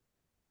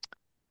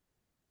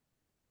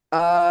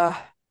 I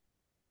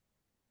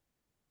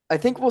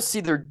think we'll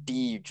see their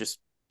D just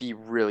be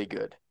really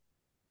good.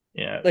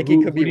 Yeah. Like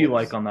who it could be do you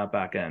worse. like on that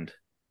back end?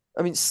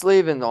 I mean,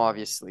 Slavin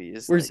obviously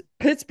is Whereas like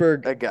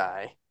Pittsburgh a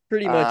guy.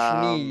 pretty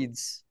much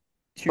needs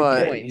 2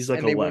 but- points. He's like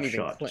and a they left won't even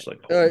shot, clinch. just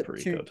like Colton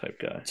Perico type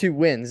guy. 2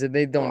 wins, and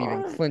they don't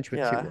even clinch with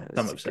 2 yeah, wins.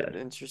 Some it's have a good,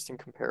 said. interesting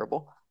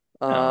comparable.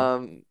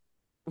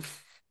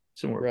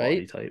 Similar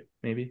Right? body type,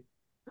 maybe.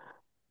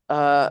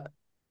 I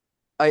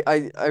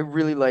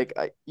really like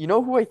you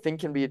know who I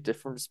think can be a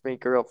difference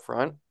maker up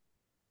front,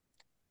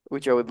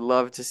 which I would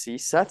love to see?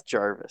 Seth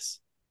Jarvis.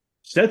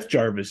 Seth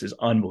Jarvis is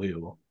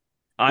unbelievable.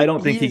 I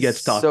don't think he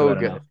gets talked so about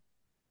good. enough.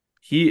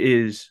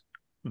 He is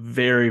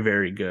very,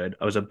 very good.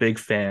 I was a big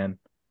fan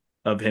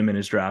of him in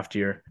his draft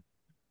year.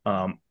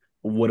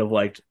 Would have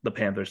liked the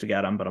Panthers to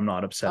get him, but I'm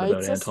not upset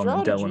about Anton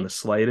Lundell in the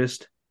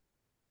slightest.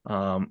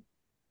 I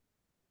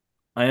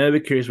am a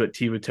bit curious about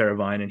Teuvo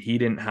Teravainen, and he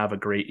didn't have a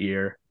great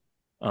year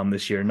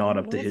this year, not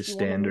up to his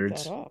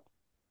standards.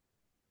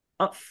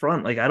 Up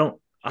front, like I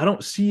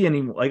don't see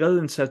any, like, other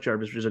than Seth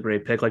Jarvis, which is a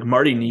great pick. Like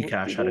Marty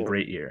Nikash had a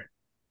great year.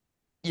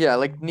 Yeah,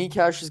 like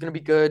Nikash is going to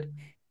be good.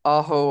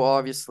 Aho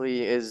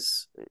obviously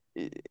is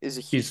a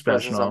huge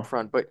presence up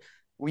front, but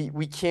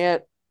we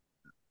can't.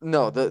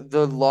 No,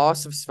 the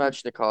loss of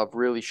Svechnikov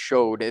really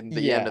showed in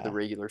the end of the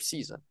regular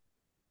season.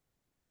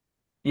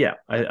 Yeah,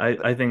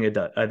 I think it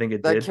does. I think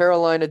it did. That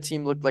Carolina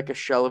team looked like a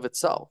shell of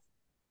itself.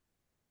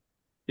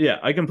 Yeah,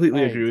 I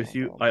completely agree with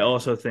you. I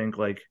also think,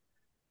 like,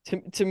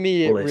 to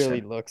me, it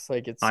really looks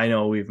like it's. I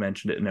know we've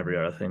mentioned it in every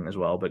other thing as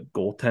well, but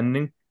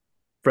goaltending,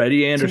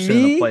 Freddie Anderson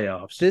in the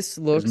playoffs, this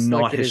looks has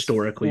not like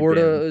historically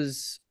been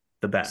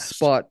the best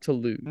spot to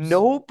lose.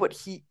 No, but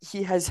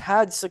he has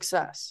had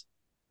success.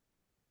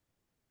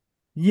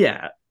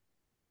 Yeah.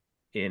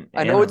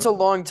 I know it's a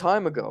long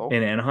time ago.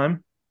 In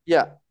Anaheim?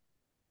 Yeah.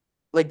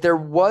 Like there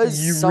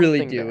was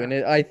really do, there.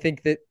 and I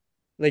think that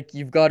like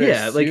you've got to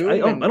assume, like I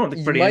don't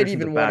think you might Anderson's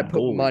even want to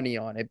put money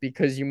on it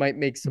because you might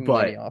make some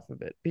money off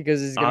of it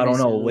because it's going to be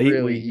some lately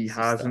really he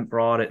hasn't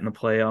brought it in the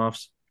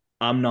playoffs.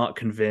 I'm not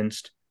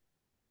convinced.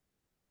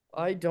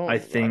 I don't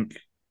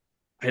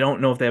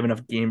know if they have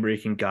enough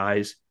game-breaking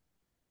guys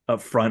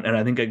up front, and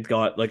I think I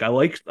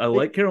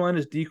like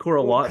Carolina's decor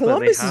a lot.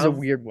 Columbus but they have, is a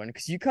weird one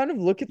because you kind of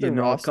look at the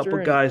roster, a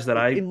couple guys that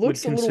I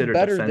would consider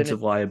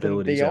defensive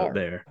liabilities out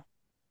there,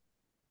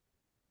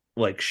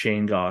 like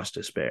Shane Goss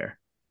to spare.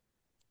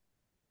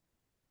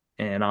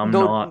 And I'm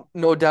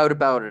no doubt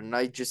about it. And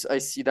I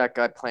see that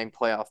guy playing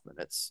playoff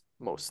minutes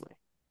mostly.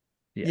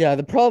 Yeah,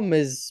 the problem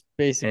is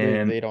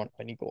basically they don't have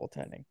any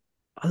goaltending.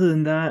 Other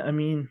than that, I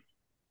mean,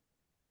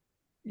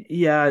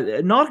 yeah,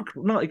 not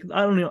like,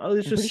 I don't know.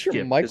 It's just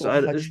skip because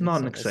it's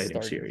not an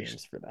exciting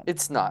series for them.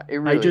 It's not. It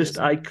really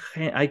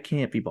I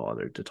can't be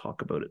bothered to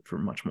talk about it for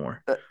much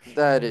more.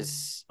 That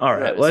is all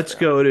right. Let's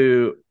go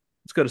to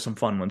some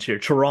fun ones here.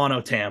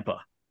 Toronto,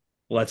 Tampa.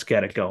 Let's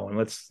get it going.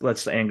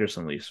 Let's anger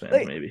some Leafs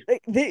fans, maybe.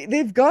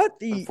 They've got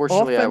the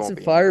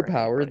offensive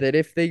firepower that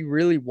if they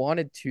really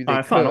wanted to,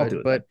 they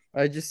could. But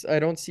I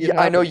don't see it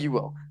happening. I know you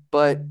will,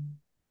 but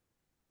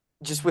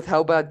just with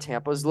how bad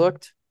Tampa's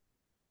looked,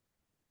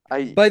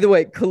 by the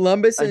way,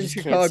 Columbus and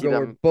Chicago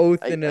are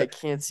both in a. I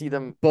can't see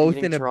them both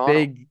in a Toronto.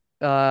 Big.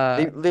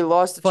 They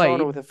lost to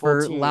Toronto with a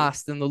full team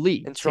last in the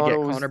league and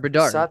Toronto to get Connor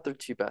Bedard. Sat their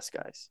two best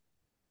guys.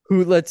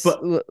 Who let's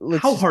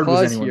how hard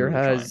was anyone here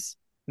has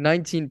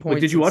 19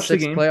 points. Did you watch the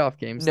game? Playoff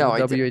games? No,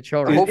 in the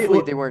WHL.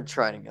 Hopefully they weren't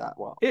trying that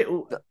well.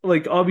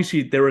 Like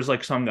obviously there was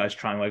like some guys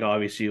trying, like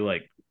obviously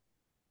like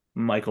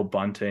Michael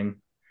Bunting,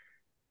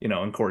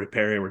 and Corey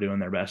Perry were doing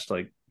their best to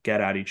like get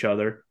at each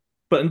other.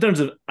 But in terms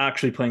of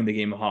actually playing the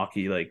game of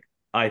hockey, like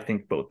I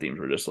think both teams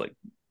were just like,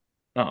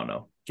 I don't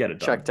know, get it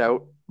done. Checked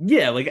out.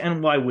 Yeah, like,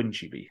 and why wouldn't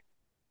you be?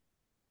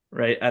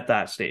 Right at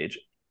that stage.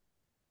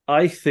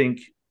 I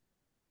think,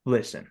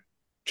 listen,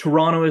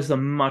 Toronto is the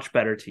much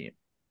better team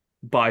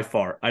by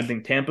far. I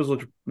think Tampa's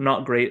looked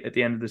not great at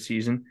the end of the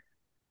season,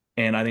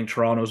 and I think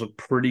Toronto's looked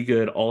pretty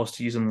good all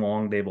season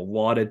long. They have a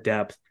lot of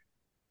depth.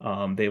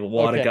 They have a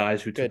lot of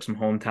guys who took some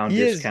hometown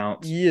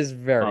discounts. He is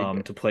very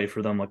good to play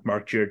for them, like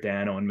Mark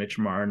Giordano and Mitch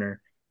Marner.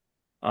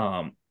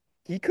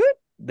 He could.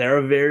 They're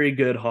a very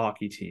good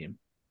hockey team.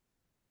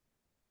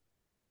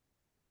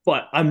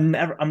 But I'm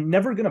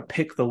never gonna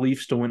pick the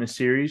Leafs to win a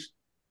series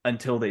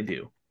until they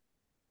do.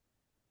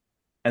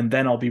 And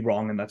then I'll be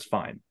wrong, and that's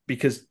fine.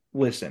 Because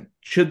listen,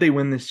 should they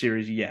win this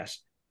series? Yes.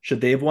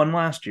 Should they have won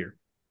last year?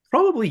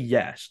 Probably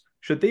yes.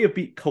 Should they have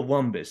beat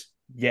Columbus?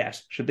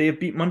 Yes. Should they have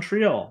beat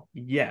Montreal?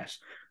 Yes.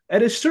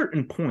 At a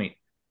certain point,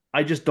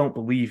 I just don't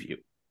believe you.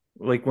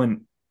 Like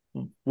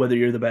whether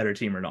you're the better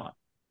team or not.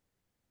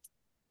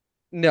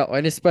 No,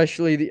 and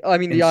especially the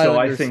Islanders. So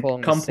I think fall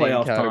in come the same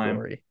playoff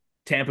category. time,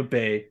 Tampa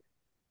Bay.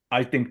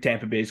 I think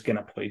Tampa Bay is going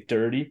to play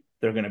dirty.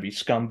 They're going to be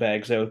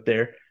scumbags out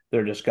there.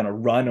 They're just going to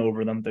run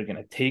over them. They're going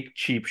to take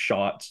cheap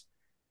shots.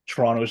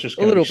 Toronto's just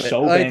going to be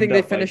so banged up. I think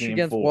they finish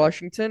against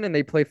Washington and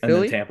they play Philly.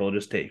 And then Tampa will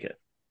just take it.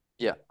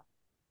 Yeah.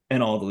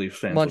 And all the Leafs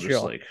fans will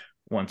just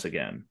once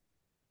again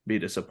be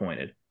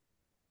disappointed.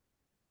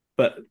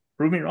 But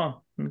prove me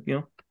wrong,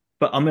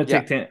 But I'm going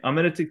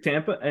to take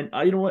Tampa, and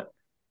you know what?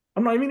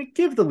 I'm not even going to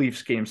give the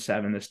Leafs game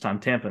 7 this time.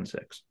 Tampa in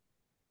 6.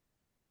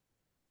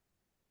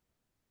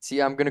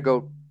 See, I'm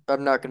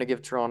not gonna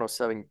give Toronto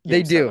seven.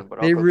 They do. Seven,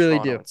 but They I'll go really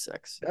Toronto do. in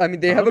 6. I mean,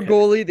 they have a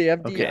goalie. They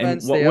have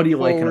defense. And what have are you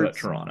forwards. liking about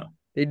Toronto?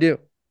 They do.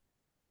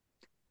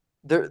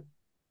 They're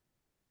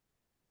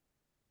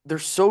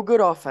so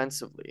good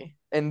offensively,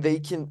 and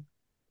they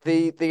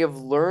have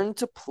learned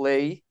to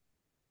play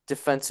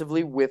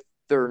defensively with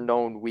their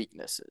known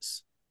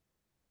weaknesses.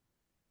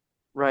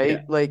 Right?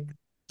 Yeah. Like,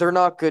 they're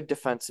not good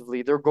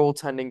defensively. Their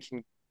goaltending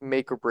can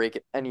make or break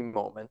at any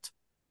moment.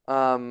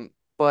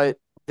 But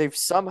they've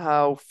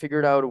somehow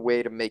figured out a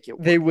way to make it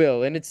work. They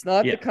will, and it's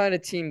not the kind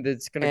of team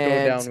that's going to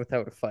go down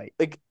without a fight.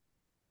 Like,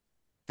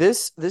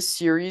 this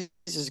series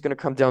is going to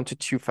come down to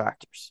 2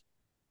 factors,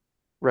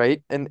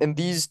 right? And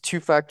these 2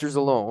 factors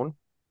alone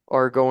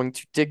are going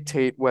to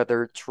dictate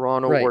whether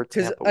Toronto or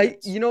Tampa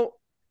wins.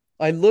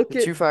 I look the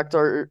at two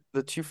factors. I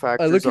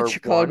look at are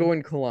Chicago one,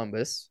 and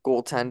Columbus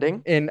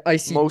goaltending, and I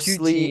see 2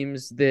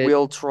 teams that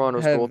will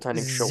Toronto's have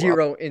goaltending show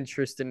zero up.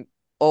 interest in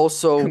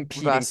Also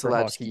competing for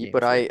hockey games.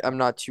 But I'm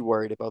not too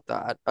worried about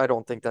that. I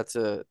don't think that's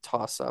a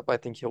toss up. I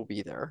think he'll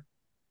be there.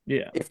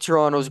 Yeah. If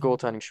Toronto's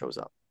goaltending shows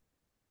up.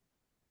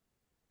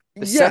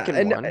 The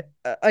second one,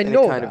 I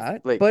know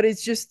that, but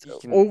it's just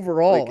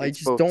overall, I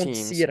just don't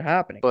see it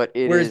happening. But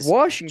whereas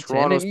Washington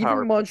Toronto's and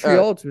even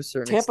Montreal to a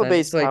certain extent, Tampa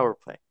Bay's power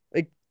play.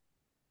 Like,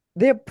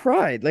 they have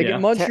pride. Like,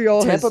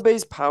 Montreal Tampa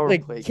Bay's power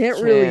play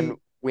can't really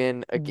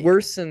win a game.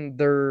 Worsen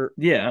their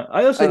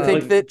I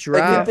think that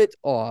draft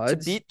odds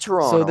to beat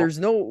Toronto. So there's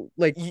no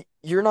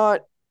you're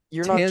not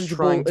tangible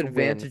trying to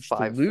advantage win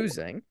 5-4. to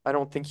losing. I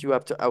don't think you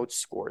have to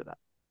outscore them.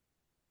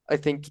 I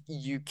think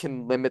you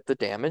can limit the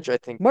damage. I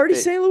think Marty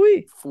St.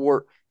 Louis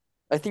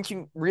I think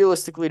you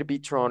realistically to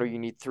beat Toronto, you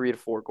need 3 to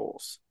 4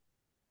 goals.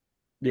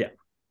 Yeah.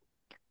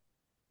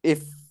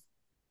 If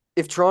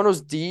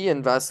Toronto's D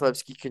and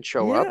Vasilevsky can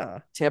show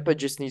up, Tampa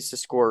just needs to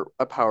score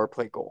a power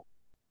play goal.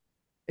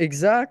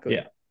 Exactly.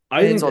 Yeah.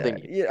 I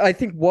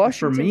think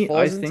Washington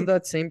falls into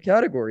that same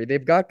category.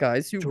 They've got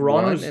guys who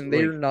won, and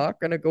they're not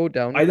going to go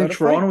down. I think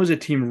Toronto as a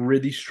team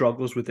really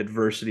struggles with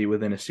adversity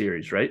within a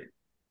series, right?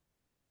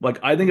 Like,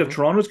 I think if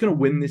Toronto's going to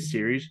win this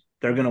series,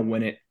 they're going to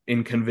win it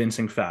in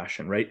convincing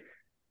fashion, right?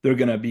 They're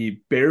going to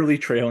be barely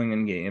trailing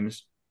in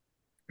games.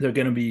 They're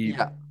going to be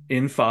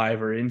in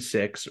 5 or in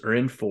 6 or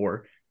in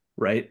 4,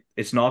 right?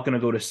 It's not going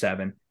to go to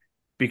 7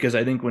 because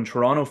I think when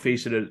Toronto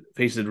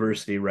faces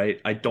adversity,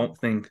 right, I don't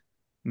think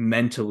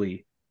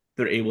mentally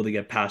they're able to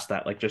get past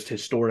that. Like, just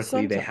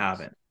historically, they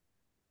haven't.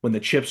 When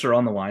the chips are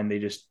on the line, they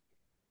just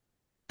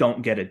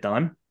don't get it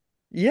done.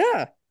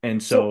 Yeah.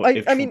 And so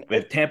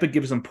if Tampa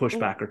gives them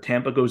pushback or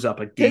Tampa goes up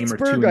a game or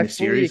 2 in the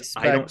series,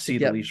 I don't see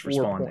the Leafs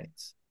responding.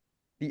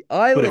 The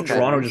Islanders, but if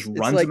Toronto just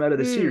runs them out of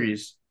the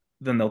series,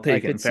 then they'll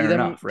take it. Fair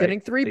enough, right?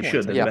 Getting 3 points.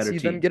 Should. They're a better team.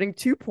 Them getting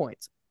 2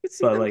 points.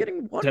 But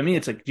getting 1 to me,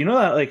 it's like, do you know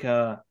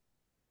that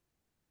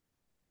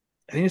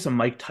I think it's a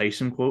Mike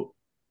Tyson quote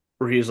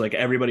where he's like,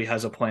 everybody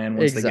has a plan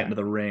once they get into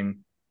the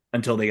ring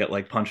until they get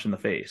punched in the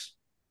face,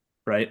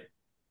 right?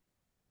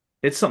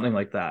 It's something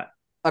like that.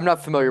 I'm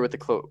not familiar with the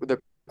quote,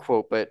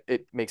 but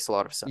it makes a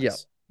lot of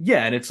sense.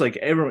 Yeah, and it's like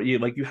everyone,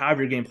 you have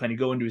your game plan, you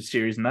go into a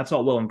series, and that's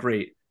all well and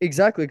great.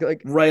 Exactly,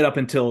 right up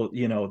until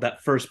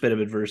that first bit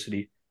of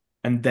adversity,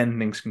 and then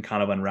things can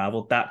kind of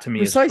unravel. That to me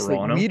is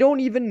Toronto. We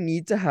don't even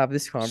need to have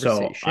this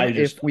conversation. So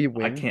if we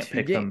win, I can't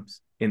pick them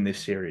in this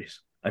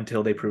series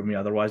until they prove me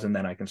otherwise, and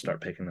then I can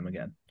start picking them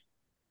again.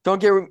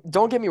 Don't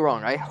get me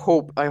wrong. I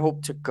hope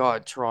to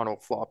God Toronto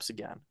flops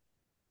again.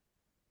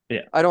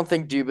 Yeah, I don't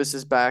think Dubas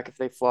is back if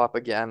they flop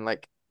again.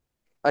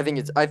 I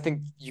think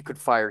you could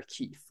fire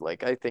Keith.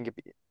 I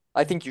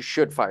think you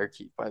should fire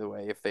Keith, by the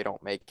way, if they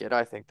don't make it.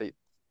 I think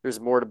there's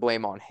more to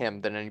blame on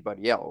him than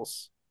anybody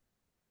else.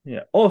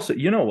 Yeah. Also,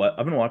 you know what?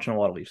 I've been watching a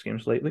lot of Leafs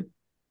games lately.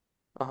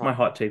 My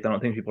hot take, I don't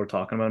think people are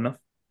talking about enough.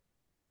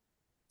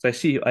 So I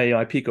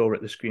peek over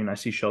at the screen, I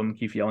see Sheldon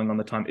Keefe yelling on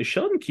the time. Is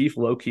Sheldon Keefe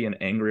low-key an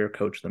angrier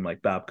coach than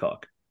Mike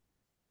Babcock?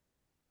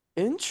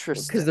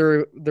 Interesting. Because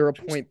they're a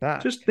point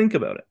back. Just think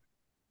about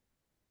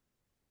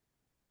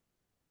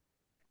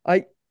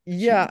it.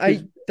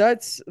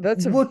 That's a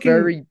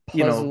very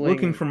puzzling,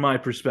 looking from my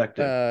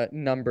perspective,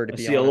 number to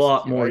be honest. I see a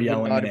lot more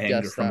yelling and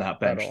anger from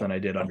that bench than I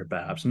did under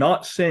Babs.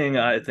 Not saying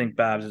I think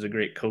Babs is a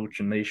great coach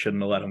and they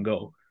shouldn't have let him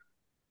go.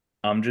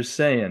 I'm just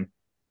saying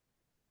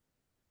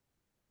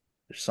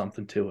there's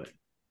something to it.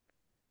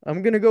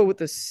 I'm gonna go with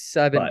the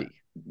 70. But,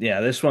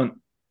 this one's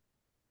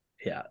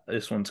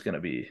gonna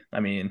be.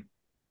 It'll be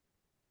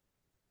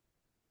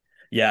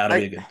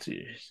a good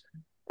series.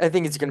 I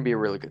think it's going to be a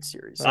really good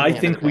series. I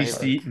think we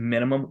see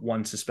minimum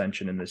 1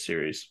 suspension in this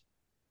series.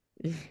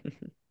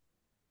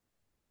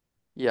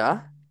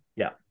 Yeah?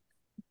 Yeah.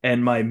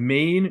 And my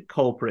main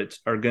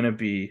culprits are going to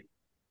be,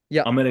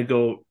 I'm going to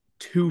go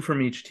 2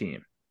 from each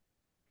team.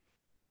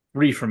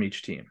 3 from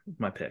each team,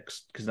 my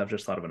picks, because I've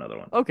just thought of another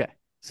one. Okay.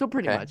 So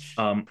pretty much.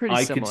 Pretty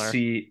I similar. could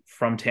see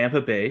from Tampa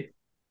Bay,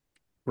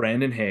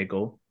 Brandon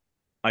Hagel.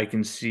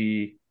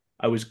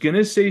 I was going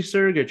to say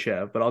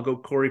Sergachev, but I'll go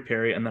Corey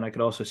Perry, and then I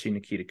could also see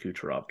Nikita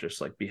Kucherov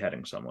just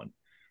beheading someone.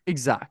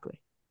 Exactly.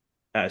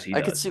 As he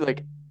does. I could see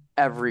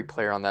every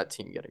player on that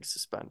team getting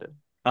suspended.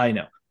 I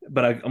know,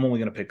 but I'm only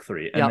going to pick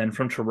 3. And then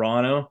from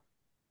Toronto,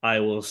 I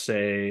will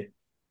say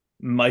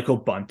Michael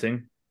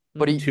Bunting.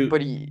 But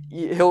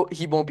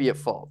he won't be at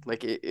fault.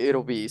 Like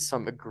it'll be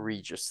some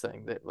egregious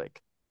thing that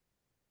like.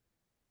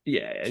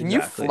 Yeah, exactly. Can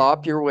you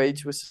flop your way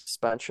to a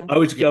suspension? I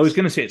was going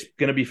to say it's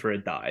going to be for a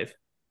dive.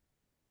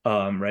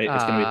 Right,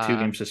 it's going to be a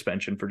 2-game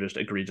suspension for just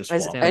egregious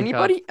flopping. Has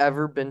anybody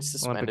ever been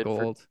suspended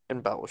for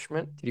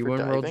embellishment? Did he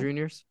win World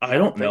Juniors? I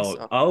don't know.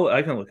 So.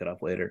 I can look it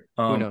up later.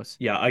 Who knows?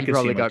 Yeah, I could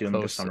see him doing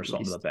like a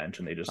somersault on the bench,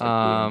 and they just like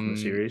blew him from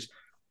the series.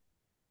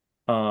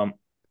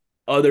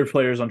 Other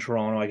players on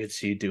Toronto, I could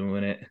see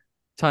doing it.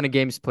 Ton of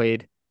games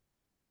played.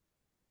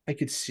 I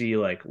could see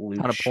like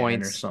Luke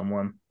Shen or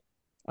someone.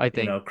 I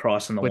think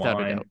crossing the without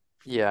line. A doubt.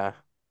 Yeah.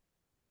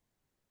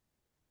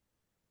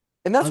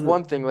 And that's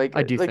one thing. Like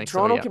I do think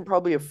Toronto can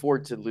probably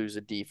afford to lose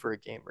a D for a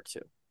game or 2.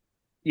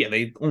 Yeah,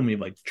 they only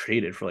like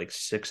traded for like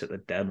 6 at the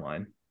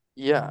deadline.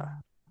 Yeah.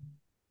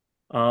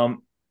 Other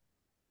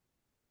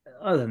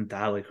than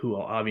that, like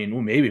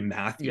maybe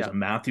Matthews. Yeah. A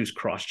Matthews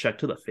cross check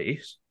to the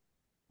face.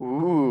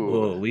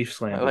 Ooh. Leaf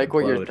slam. I like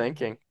what you're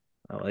thinking.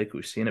 I like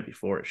we've seen it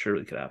before. It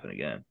surely could happen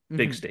again. Mm-hmm.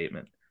 Big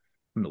statement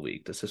from the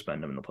league to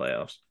suspend him in the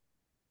playoffs.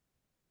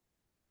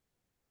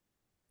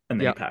 And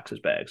then he packs his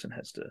bags and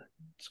heads to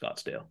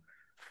Scottsdale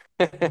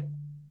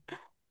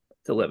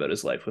to live out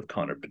his life with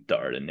Connor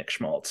Bedard and Nick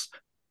Schmaltz.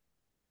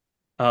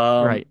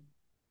 Right.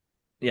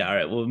 Yeah, all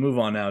right. We'll move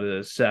on now to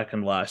the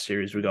second last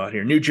series we got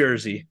here. New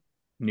Jersey,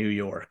 New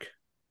York.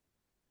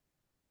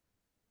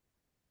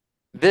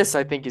 This,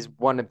 I think, is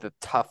one of the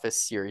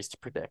toughest series to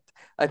predict.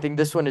 I think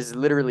this one is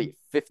literally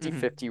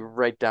 50-50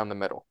 right down the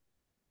middle.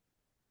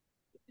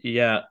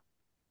 Yeah,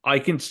 I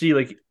can see,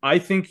 like, I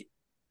think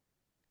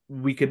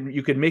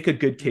you could make a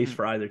good case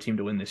for either team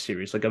to win this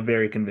series, like a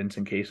very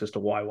convincing case as to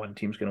why one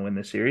team's going to win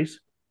this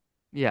series.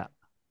 Yeah.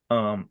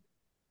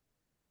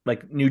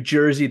 Like New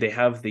Jersey, they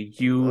have the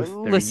youth.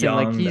 They're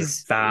young. They're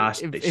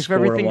fast. If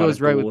everything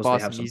goes right with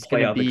Boston, he's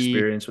going to be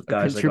experience with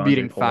guys a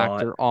contributing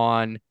factor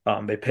on.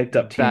 They picked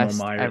up Timo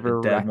Meier at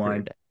the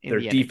deadline. Their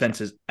defense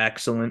is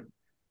excellent.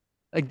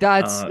 Like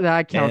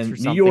that counts for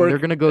something. They're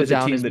going to go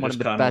down as one of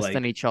the best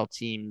NHL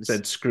teams.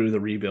 Said screw the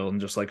rebuild and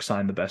just like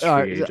signed the best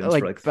free agents for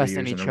like 3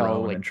 years in a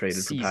row, and then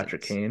traded for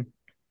Patrick Kane.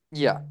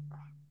 Yeah.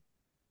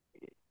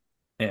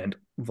 And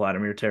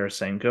Vladimir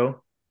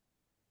Tarasenko.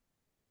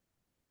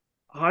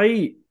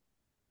 Who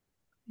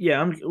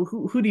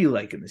do you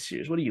like in this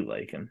series? What are you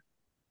liking?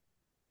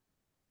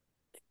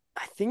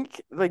 I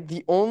think like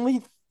the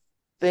only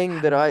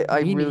thing that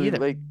I really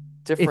like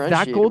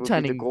differentiate would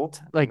be the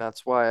goaltending. Like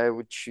that's why I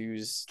would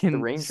choose the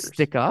Rangers.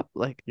 Stick up,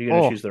 like you're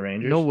gonna choose the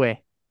Rangers? No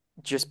way.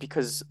 Just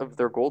because of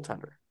their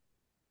goaltender.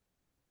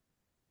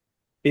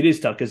 It is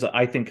tough because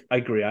I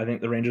agree. I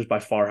think the Rangers by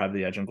far have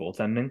the edge in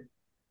goaltending.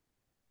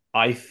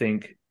 I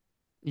think,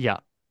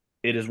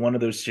 it is one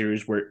of those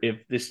series where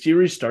if the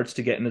series starts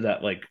to get into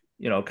that like,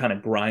 kind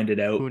of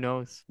grinded out, who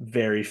knows,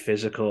 very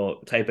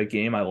physical type of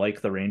game, I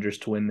like the Rangers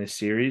to win this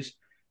series.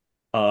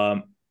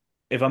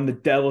 If I'm the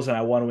Devils and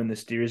I want to win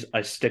this series,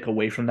 I stick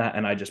away from that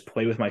and I just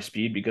play with my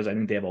speed because I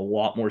think they have a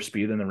lot more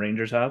speed than the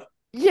Rangers have.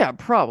 Yeah,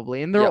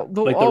 probably. And they'll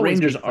like the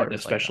Rangers aren't an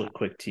especially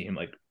quick team.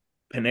 Like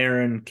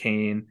Panarin,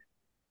 Kane,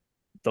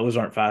 those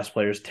aren't fast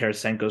players.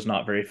 Tarasenko's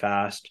not very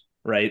fast,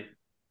 right?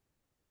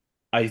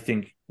 I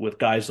think with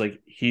guys like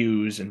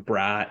Hughes and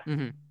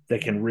Bratt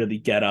that can really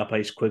get up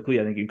ice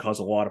quickly, I think it can cause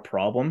a lot of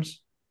problems.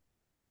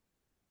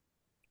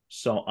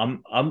 So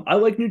I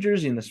like New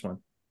Jersey in this one.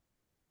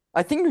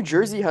 I think New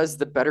Jersey has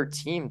the better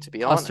team, to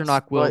be honest.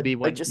 Pastrnak will be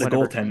the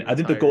goaltending. I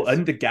think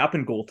the gap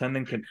in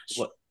goaltending can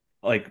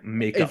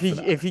make up for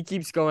that. If he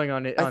keeps going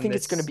on it. I think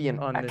it's going to be an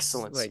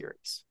excellent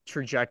series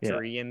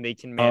trajectory, and they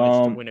can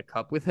manage to win a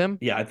cup with him.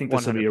 Yeah, I think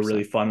this will be a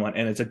really fun one,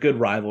 and it's a good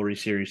rivalry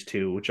series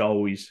too, which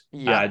always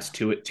adds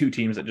to it. 2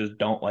 teams that just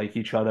don't like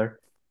each other.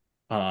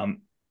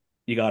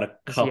 You got a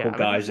couple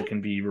guys that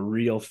can be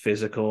real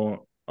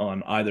physical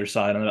on either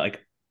side, and like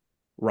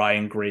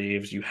Ryan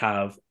Graves, you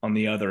have on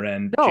the other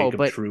end Jacob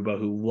Trouba,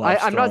 who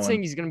loves I'm not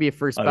saying he's going to be a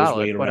first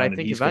ballot, but I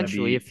think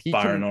eventually if they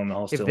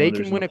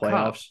can win a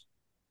cup,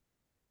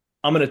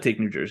 I'm going to take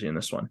New Jersey in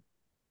this one.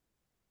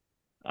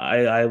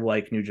 I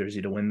like New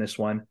Jersey to win this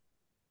one.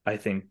 I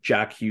think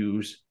Jack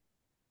Hughes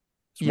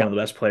is one of the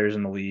best players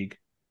in the league.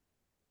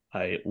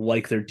 I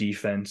like their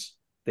defense.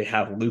 They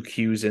have Luke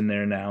Hughes in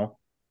there now.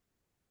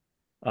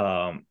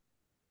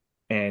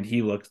 And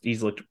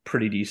he's looked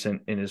pretty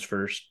decent in his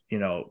first,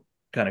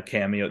 kind of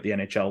cameo at the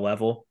NHL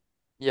level.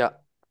 Yeah.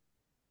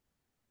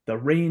 The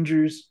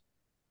Rangers,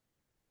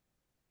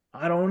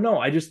 I don't know.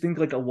 I just think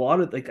I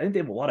think they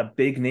have a lot of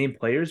big name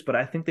players, but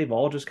I think they've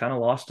all just kind of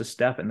lost a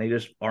step and they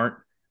just aren't.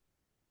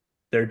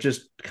 They're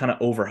just kind of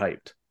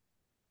overhyped.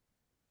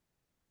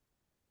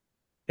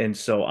 And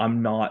so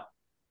I'm not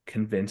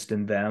convinced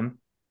in them.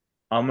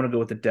 I'm going to go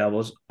with the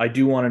Devils. I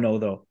do want to know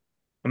though.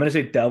 I'm going to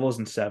say Devils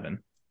in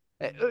 7.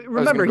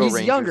 Remember, he's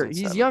younger.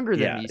 He's younger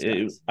than these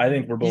guys. I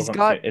think we're both on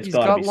the same. It's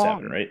got to be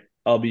 7, right?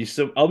 I'll be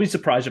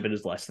surprised if it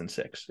is less than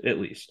 6, at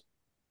least.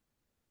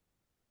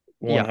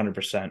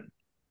 100%.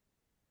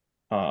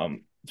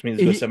 Which means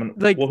the 7.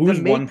 Like, well, who's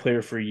one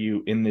player for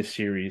you in this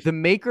series? The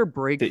make or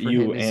break that for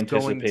you him is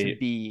going to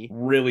be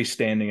really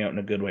standing out in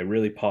a good way,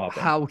 really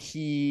popping. How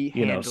he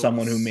handles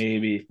someone who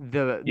maybe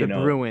the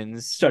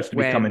Bruins starts to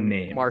become a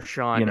name.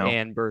 Marchand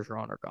and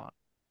Bergeron are gone.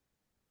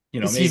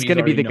 Maybe he's going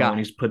to be the guy.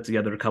 He's put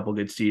together a couple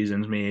good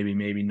seasons,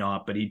 maybe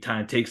not, but he kind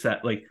of takes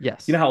that, like,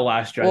 yes. You know how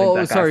last year I think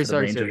that guy for the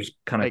Rangers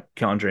kind of like,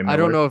 Andre Miller. I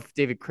don't know if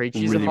David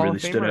Krejci's really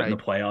stood out in the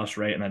playoffs,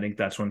 right? And I think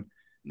that's when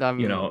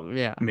maybe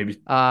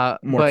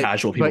more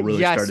casual people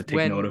really started to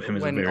take note of him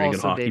as a very good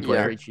hockey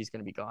player. David Krejci's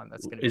going to be gone.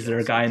 That's going to. Is there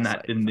a guy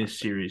in this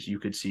series you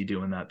could see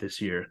doing that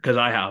this year? Because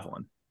I have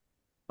one.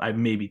 I have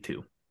maybe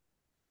two.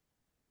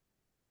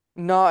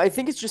 No, I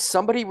think it's just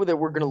somebody that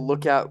we're gonna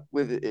look at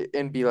with it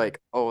and be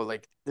like, oh,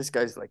 like this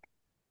guy's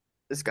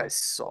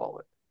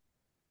solid.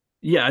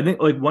 Yeah, I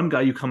think like one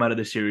guy you come out of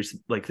this series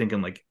like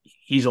thinking like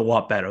he's a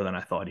lot better than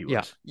I thought he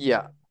was.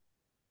 Yeah.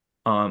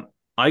 I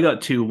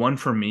got two. One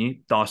for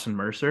me, Dawson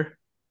Mercer.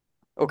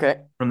 Okay.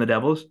 From the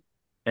Devils,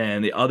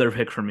 and the other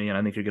pick for me, and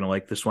I think you're gonna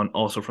like this one,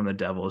 also from the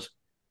Devils,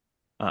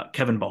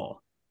 Kevin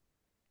Ball.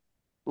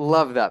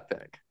 Love that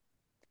pick.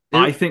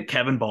 I think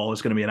Kevin Ball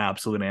is going to be an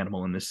absolute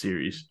animal in this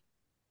series.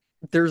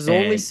 There's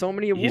only so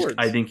many awards.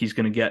 I think he's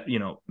going to get,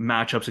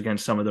 matchups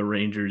against some of the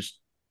Rangers.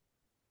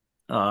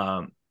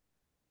 I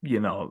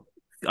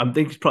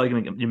think he's probably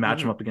going to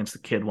match him up against the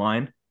kid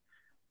line.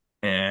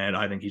 And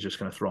I think he's just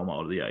going to throw him all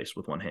over the ice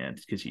with one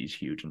hand because he's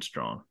huge and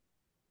strong.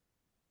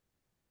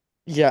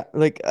 Yeah,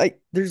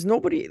 there's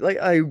nobody,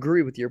 I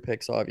agree with your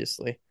picks,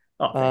 obviously.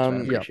 Oh, thanks,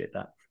 man. I appreciate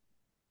that.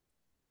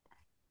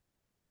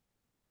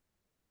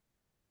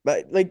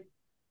 But,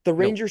 the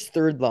Rangers'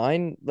 third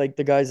line,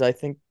 the guys I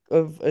think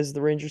of as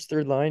the Rangers'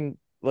 third line,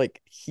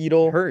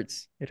 Hedel. It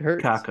hurts.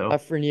 Kakko.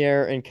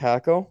 Lafreniere and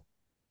Kakko.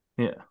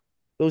 Yeah.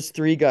 Those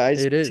three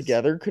guys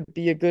together could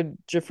be a good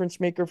difference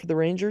maker for the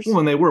Rangers. Well,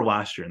 when they were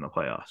last year in the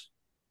playoffs.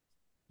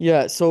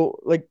 Yeah, so,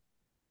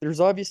 there's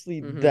obviously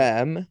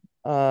them.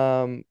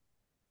 And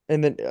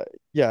then,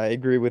 I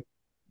agree with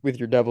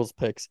your Devils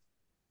picks.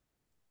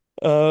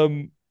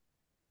 Who's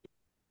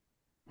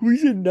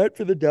in net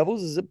for the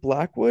Devils? Is it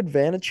Blackwood,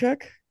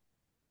 Vanacek?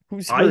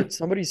 Who's hurt?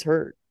 Somebody's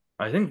hurt.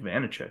 I think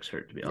Vanacek's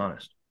hurt, to be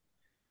honest.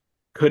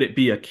 Could it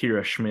be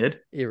Akira Schmid?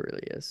 It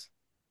really is.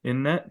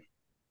 In net?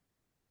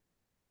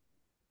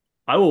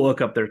 I will look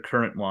up their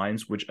current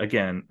lines, which,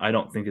 again, I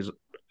don't think is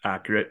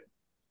accurate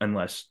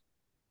unless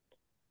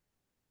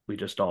we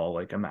just all,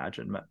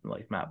 imagine,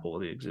 Matt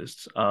Boldy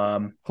exists.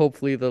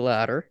 Hopefully the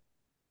latter.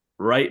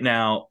 Right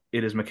now,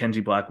 it is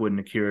Mackenzie Blackwood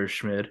and Akira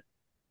Schmid.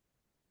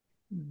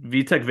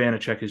 Vitek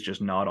Vanacek is just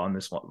not on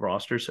this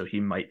roster, so he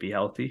might be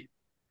healthy.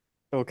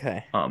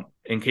 Okay.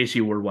 In case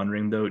you were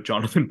wondering, though,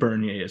 Jonathan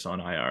Bernier is on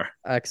IR.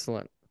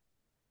 Excellent.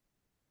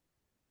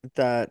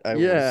 That I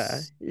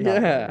was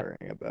not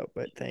wondering about,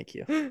 but thank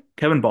you.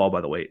 Kevin Ball,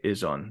 by the way,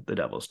 is on the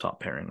Devils'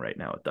 top pairing right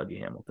now with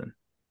Dougie Hamilton.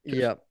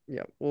 Yep.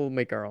 We'll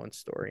make our own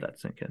story.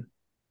 That's thinking.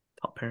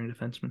 Top pairing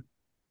defenseman.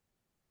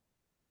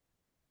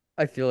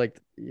 I feel like,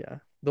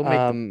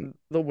 they'll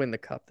win the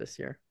cup this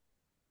year.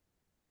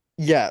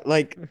 Yeah,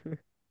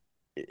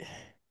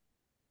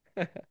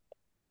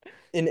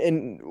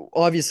 And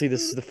obviously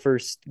this is the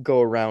first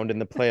go around in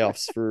the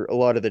playoffs for a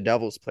lot of the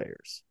Devils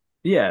players.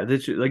 Yeah,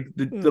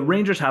 the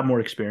Rangers have more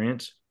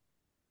experience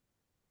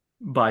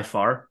by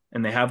far,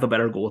 and they have the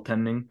better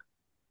goaltending.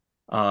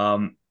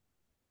 The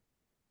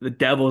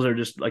Devils are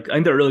just I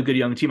think they're a really good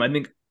young team. I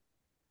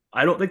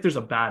don't think there's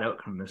a bad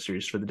outcome in this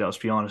series for the Devils,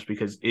 to be honest,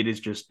 because it is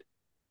just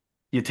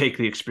you take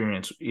the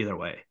experience either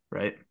way,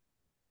 right?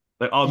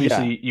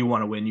 Obviously you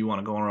want to win, you want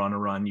to go on a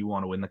run, you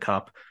want to win the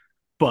cup.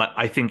 But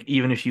I think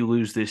even if you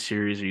lose this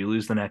series or you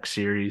lose the next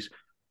series,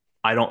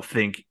 I don't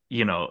think,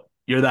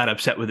 you're that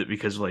upset with it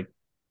because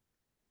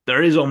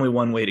there is only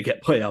one way to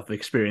get playoff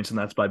experience, and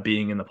that's by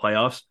being in the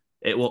playoffs.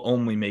 It will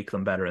only make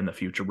them better in the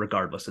future,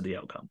 regardless of the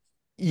outcome.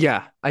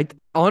 Yeah, I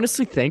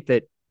honestly think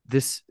that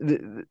this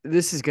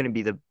is going to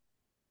be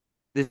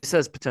this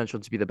has potential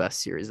to be the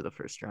best series of the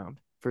first round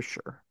for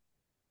sure.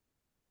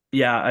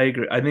 Yeah, I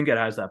agree. I think it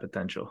has that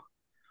potential.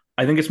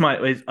 I think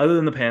other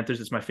than the Panthers,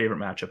 it's my favorite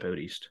matchup out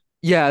east.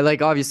 Yeah,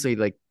 obviously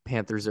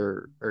Panthers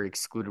are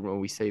excluded when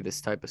we say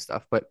this type of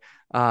stuff, but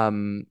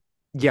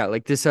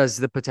this has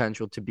the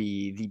potential to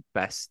be the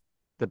best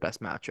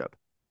matchup.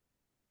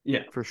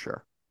 Yeah, for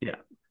sure. Yeah.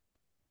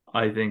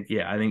 I think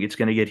it's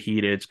going to get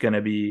heated. It's going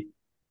to be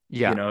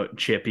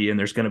chippy, and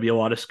there's going to be a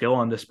lot of skill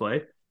on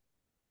display.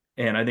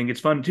 And I think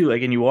it's fun too.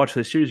 And you watch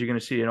this series, you're going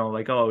to see,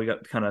 we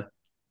got kind of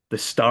the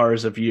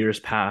stars of years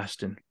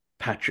past and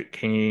Patrick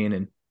Kane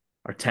and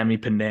Artemi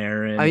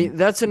Panarin. I mean,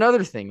 that's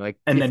another thing.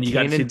 And then you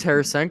got Kane and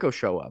Tarasenko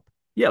show up.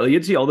 Yeah,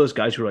 you'd see all those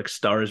guys who were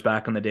stars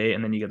back in the day,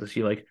 and then you get to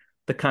see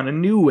the kind of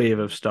new wave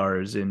of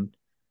stars in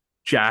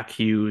Jack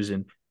Hughes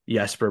and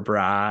Jesper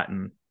Bratt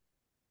and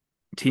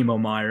Timo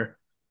Meyer,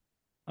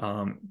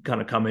 kind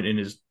of coming in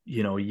as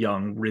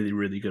young, really,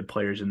 really good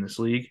players in this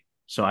league.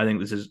 So I think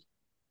this is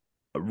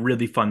a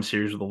really fun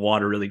series with a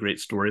lot of really great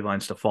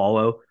storylines to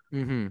follow.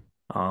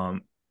 Mm-hmm.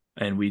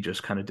 And we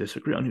just kind of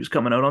disagree on who's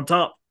coming out on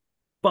top,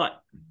 but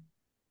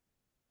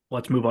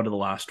let's move on to the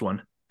last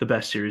one. The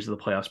best series of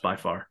the playoffs by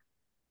far.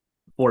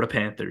 Florida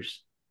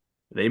Panthers.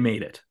 They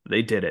made it.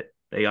 They did it.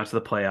 They got to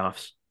the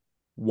playoffs.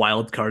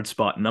 Wild card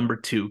spot number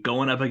 2,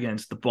 going up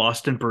against the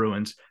Boston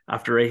Bruins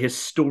after a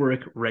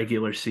historic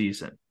regular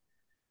season.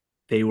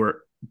 They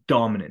were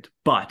dominant,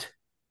 but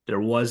there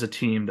was a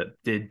team that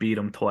did beat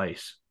them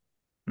twice,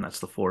 and that's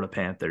the Florida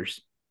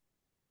Panthers.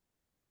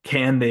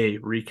 Can they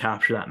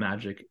recapture that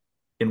magic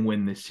and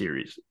win this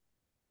series?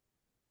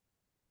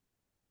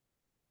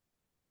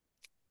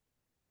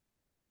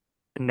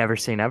 Never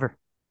say never.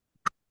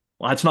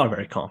 Well, that's not a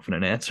very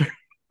confident answer.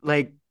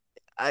 Like,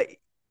 I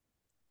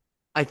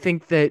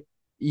think that,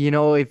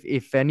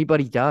 if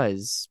anybody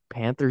does,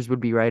 Panthers would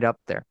be right up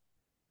there.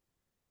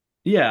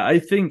 Yeah, I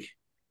think.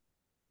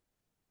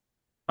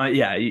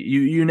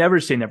 You never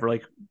say never.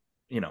 Like,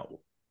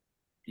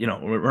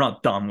 we're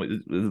not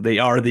dumb. They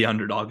are the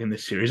underdog in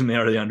this series, and they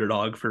are the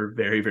underdog for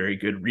very, very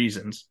good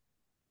reasons.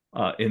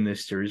 In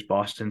this series,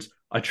 Boston's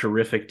a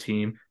terrific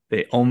team.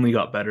 They only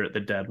got better at the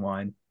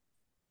deadline.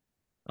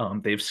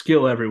 They have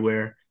skill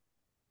everywhere.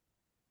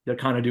 They're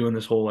kind of doing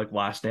this whole like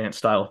last dance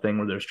style thing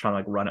where they're just trying to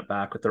like run it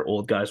back with their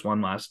old guys one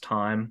last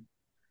time.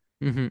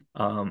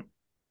 Mm-hmm.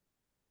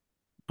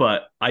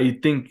 But I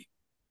think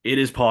it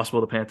is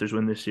possible the Panthers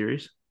win this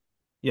series.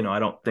 I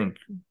don't think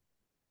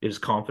it is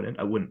confident.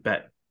 I wouldn't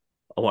bet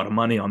a lot of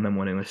money on them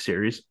winning this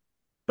series,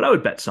 but I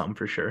would bet some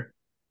for sure.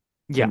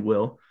 Yeah, and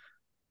will.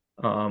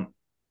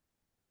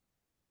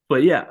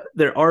 But yeah,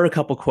 there are a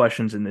couple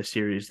questions in this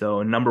series though.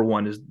 And number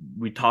one is,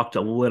 we talked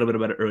a little bit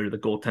about it earlier, the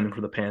goaltending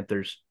for the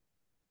Panthers.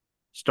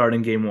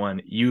 Starting game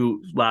 1,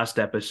 you last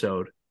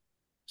episode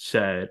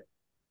said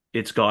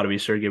it's got to be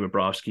Sergei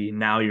Bobrovsky.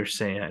 Now you're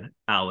saying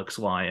Alex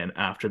Lyon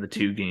after the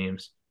 2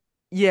 games.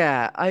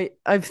 Yeah,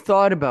 I've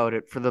thought about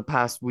it for the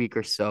past week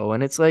or so,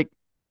 and it's like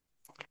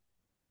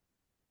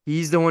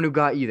he's the one who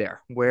got you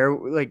there. Where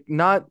like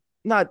not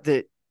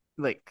that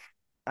like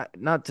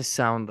not to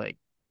sound like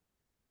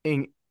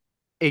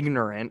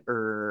ignorant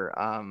or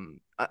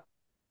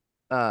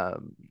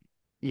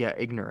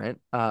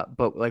ignorant.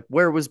 But like,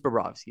 where was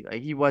Bobrovsky?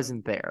 Like, he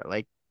wasn't there.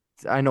 Like,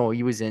 I know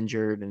he was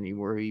injured and he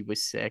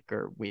was sick,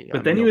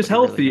 but then he was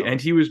healthy really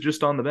and he was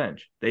just on the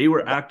bench. They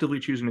were actively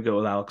choosing to go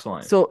with Alex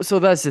Lyon. So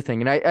that's the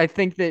thing, and I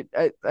think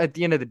that at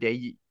the end of the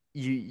day,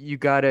 you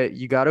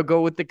gotta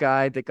go with the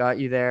guy that got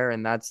you there,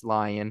 and that's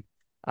Lyon.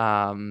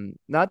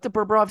 Not that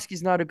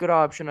Bobrovsky's not a good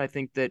option. I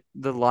think that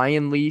the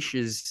Lyon leash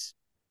is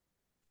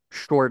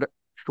short.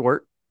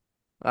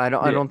 I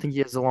don't think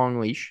he has a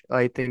long leash.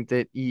 I think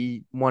that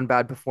one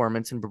bad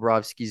performance and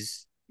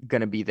Bobrovsky's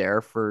gonna be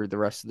there for the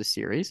rest of the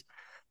series.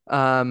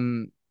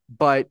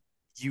 But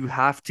you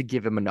have to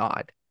give him a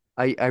nod.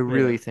 I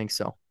really think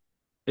so.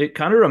 It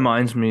kind of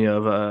reminds me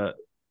of a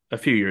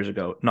few years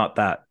ago, not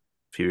that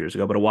few years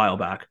ago, but a while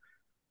back,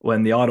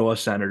 when the Ottawa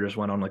Senators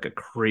went on like a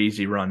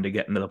crazy run to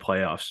get into the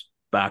playoffs,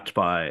 backed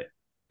by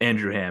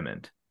Andrew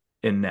Hammond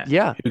in net,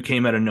 who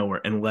came out of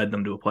nowhere and led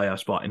them to a playoff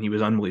spot, and he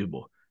was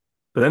unbelievable.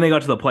 But then they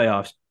got to the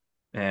playoffs,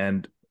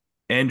 and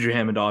Andrew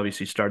Hammond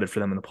obviously started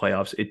for them in the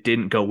playoffs. It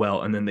didn't go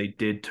well, and then they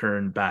did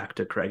turn back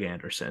to Craig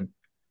Anderson,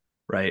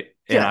 right?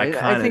 Yeah, and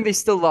I think they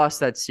still lost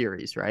that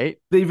series, right?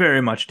 They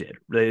very much did.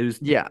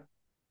 It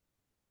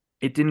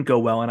didn't go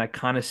well, and I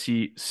kind of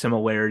see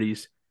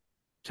similarities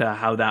to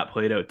how that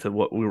played out to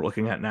what we were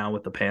looking at now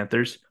with the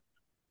Panthers,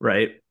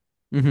 right?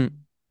 Mm-hmm.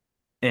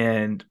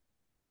 And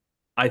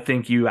I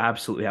think you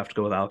absolutely have to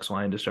go with Alex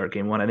Lyon to start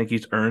game 1. I think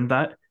he's earned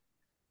that.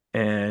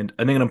 And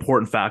I think an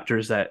important factor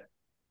is that,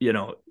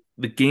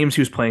 the games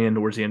he was playing in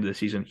towards the end of the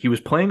season, he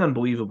was playing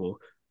unbelievable,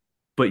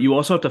 but you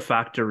also have to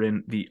factor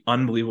in the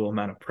unbelievable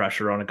amount of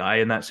pressure on a guy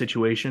in that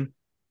situation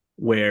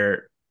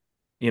where,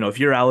 if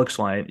you're Alex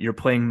Lyon, you're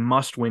playing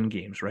must-win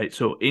games, right?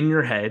 So in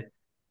your head,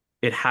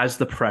 it has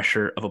the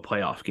pressure of a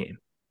playoff game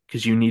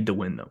because you need to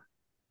win them.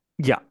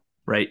 Yeah.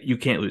 Right? You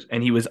can't lose.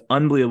 And he was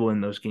unbelievable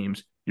in those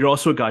games. You're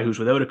also a guy who's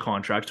without a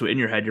contract, so in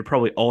your head, you're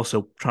probably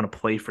also trying to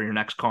play for your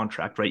next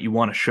contract, right? You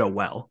want to show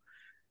well.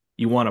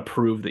 You want to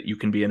prove that you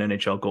can be an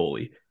NHL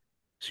goalie.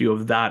 So you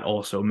have that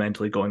also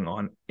mentally going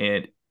on.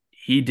 And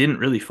he didn't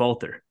really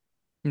falter.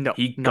 No,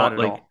 he not at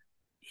all.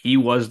 He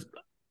was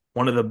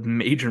one of the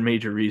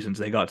major reasons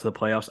they got to the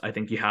playoffs. I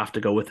think you have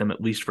to go with him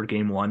at least for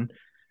game 1.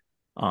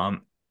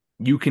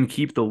 You can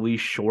keep the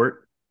leash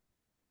short,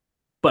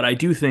 but I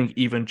do think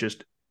even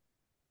just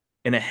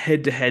in a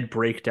head-to-head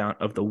breakdown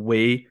of the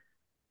way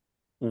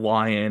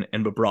Lyon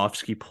and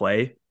Bobrovsky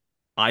play,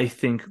 I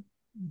think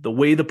the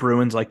way the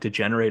Bruins like to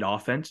generate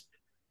offense,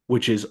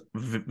 which is,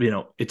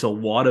 it's a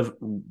lot of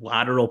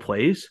lateral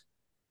plays,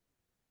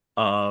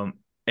 and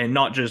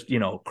not just,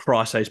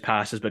 cross ice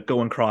passes, but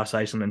going cross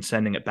ice and then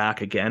sending it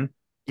back again.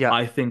 Yeah.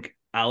 I think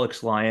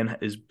Alex Lyon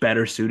is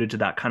better suited to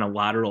that kind of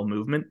lateral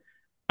movement.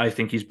 I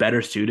think he's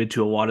better suited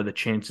to a lot of the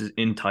chances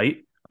in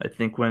tight. I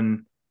think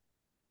when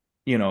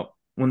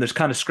there's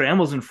kind of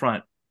scrambles in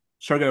front,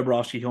 Sergei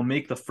Bobrovsky, he'll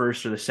make the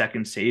first or the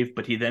second save,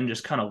 but he then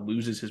just kind of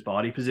loses his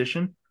body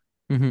position,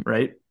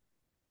 right?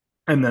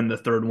 And then the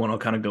third one will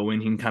kind of go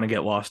in. He can kind of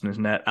get lost in his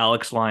net.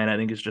 Alex Lyon, I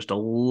think, is just a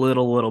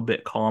little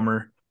bit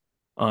calmer.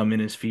 in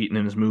his feet and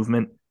in his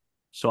movement.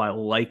 So I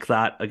like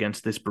that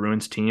against this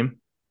Bruins team.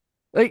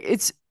 Like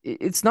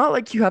it's not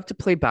like you have to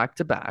play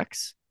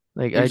back-to-backs.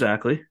 Like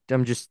exactly.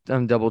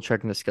 I'm double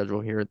checking the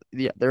schedule here.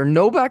 Yeah, there are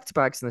no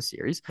back-to-backs in the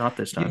series. Not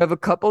this time. You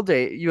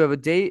have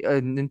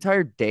an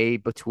entire day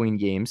between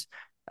games.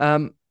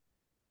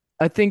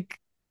 I think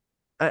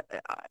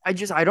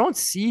I don't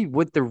see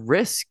what the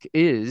risk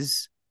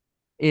is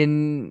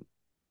in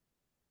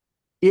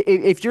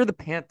if you're the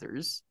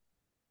Panthers,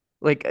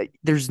 like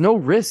there's no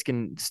risk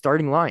in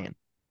starting Lyon.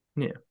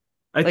 Yeah.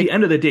 At the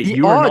end of the day,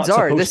 you are not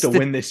supposed to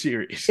win this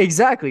series.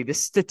 Exactly. The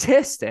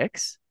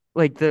statistics,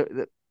 like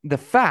the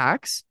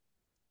facts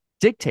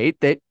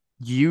dictate that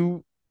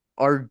you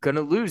are going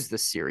to lose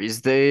this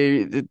series.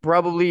 They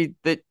probably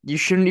that you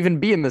shouldn't even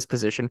be in this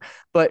position,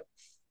 but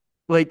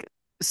like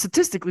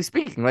statistically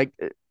speaking, like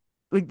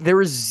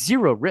there is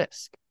zero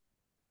risk.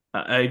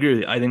 I agree with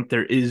you. I think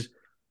there is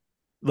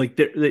like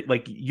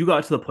you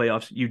got to the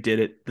playoffs, you did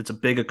it. That's a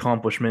big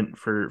accomplishment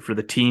for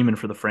the team and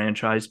for the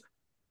franchise.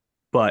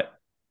 But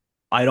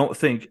I don't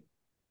think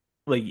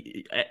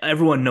like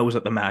everyone knows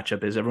what the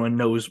matchup is. Everyone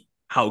knows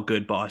how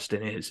good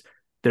Boston is.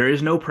 There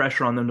is no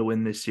pressure on them to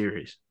win this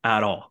series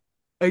at all.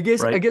 I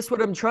guess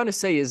what I'm trying to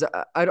say is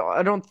I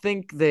don't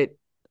think that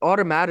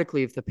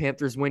automatically if the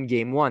Panthers win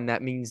game 1,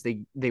 that means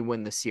they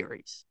win the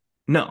series.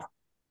 No.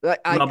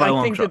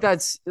 I think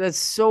that's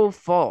so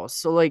false.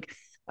 So like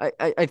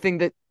I think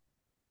that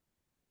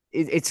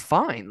it's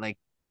fine. Like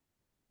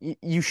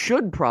you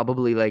should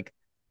probably like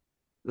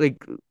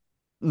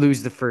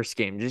lose the first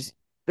game. Just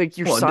like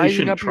you're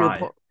sizing up your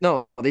opponent.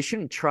 No, they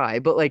shouldn't try.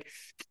 But like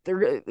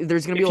there's going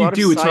to be a lot of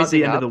sizing up. It's not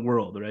the end of the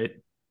world, right?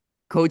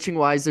 Coaching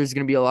wise, there's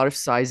going to be a lot of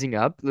sizing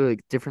up, like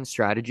different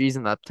strategies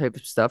and that type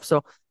of stuff.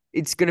 So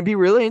it's going to be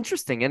really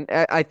interesting. And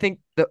I think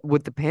that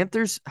with the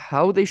Panthers,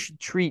 how they should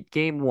treat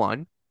game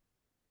 1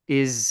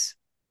 is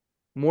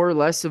more or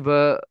less of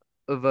a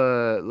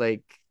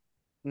like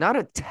not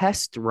a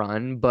test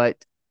run,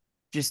 but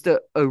just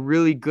a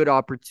really good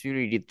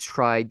opportunity to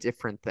try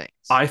different things.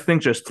 I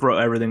think just throw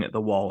everything at the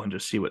wall and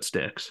just see what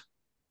sticks.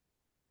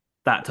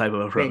 That type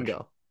of approach.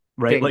 Bingo.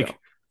 Right? Bingo. Like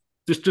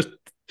just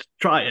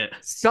try it.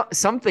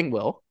 Something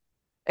will.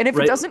 And if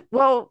it doesn't,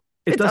 well,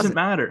 it doesn't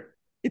matter.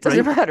 It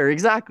doesn't matter.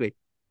 Exactly.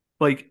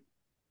 Like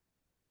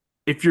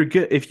if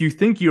you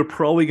think you're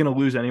probably going to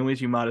lose anyways,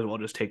 you might as well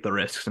just take the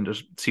risks and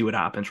just see what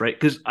happens, right?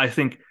 Because I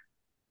think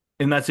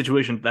in that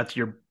situation, that's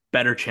your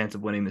better chance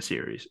of winning the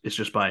series. It's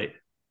just by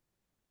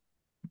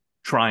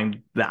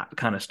trying that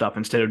kind of stuff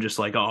instead of just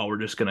like, oh, we're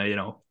just going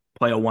to,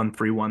 play a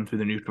 1-3-1 through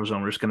the neutral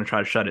zone. We're just going to try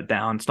to shut it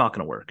down. It's not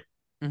going to work.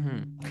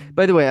 Mm-hmm.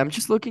 By the way, I'm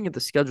just looking at the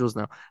schedules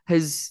now.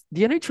 Has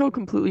the NHL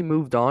completely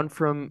moved on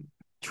from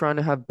trying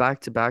to have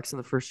back-to-backs in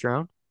the first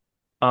round?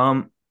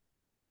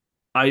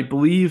 I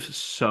believe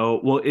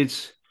so. Well,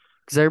 it's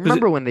because I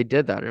remember when they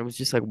did that, and it was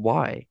just like,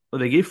 why? Well,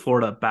 they gave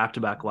Florida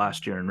back-to-back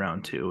last year in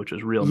round 2, which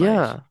was real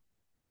nice.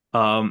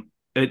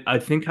 It I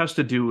think has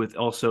to do with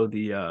also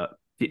the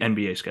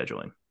NBA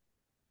scheduling.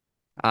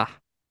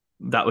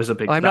 That was a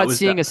big. I'm not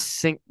seeing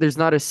there's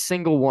not a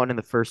single one in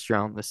the first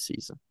round this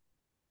season,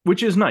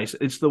 which is nice.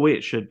 It's the way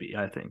it should be,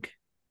 I think.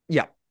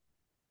 Yeah,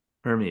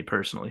 for me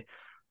personally.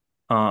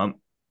 But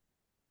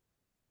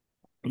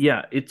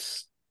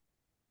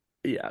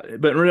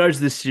in regards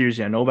to this series,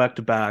 no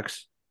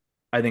back-to-backs.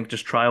 I think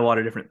just try a lot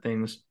of different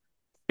things.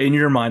 In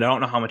your mind, I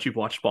don't know how much you've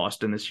watched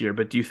Boston this year,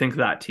 but do you think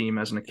that team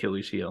has an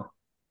Achilles heel?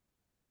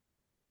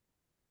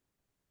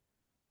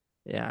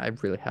 Yeah, I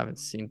really haven't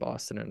seen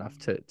Boston enough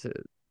to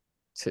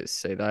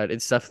say that.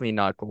 It's definitely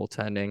not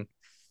goaltending.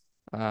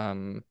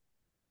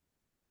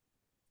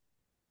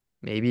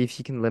 Maybe if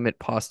you can limit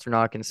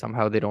Pastrnak and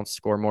somehow they don't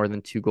score more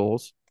than 2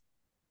 goals.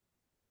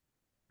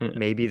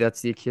 Maybe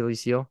that's the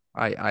Achilles heel.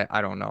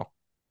 I don't know.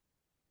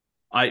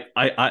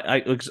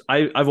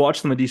 I've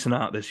watched them a decent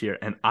amount this year,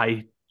 and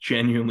I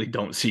genuinely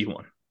don't see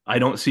one. I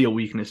don't see a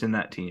weakness in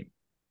that team.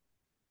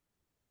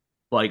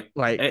 Like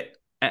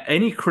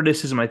any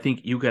criticism I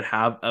think you could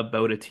have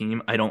about a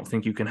team, I don't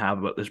think you can have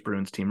about this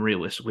Bruins team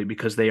realistically,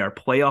 because they are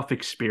playoff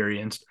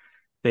experienced.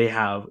 They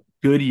have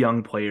good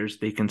young players.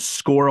 They can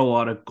score a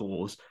lot of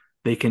goals.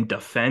 They can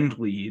defend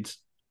leads,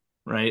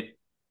 right?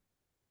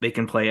 They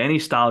can play any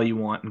style you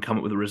want and come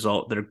up with a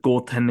result. Their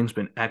goaltending's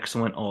been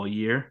excellent all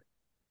year.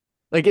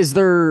 Like, is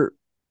there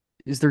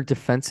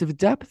defensive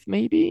depth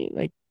maybe?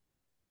 Like,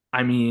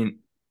 I mean,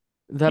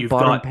 that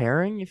bottom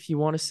pairing, if you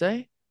want to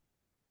say.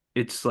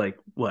 It's like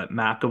what,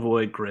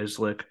 McAvoy,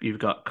 Grzelcyk. You've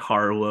got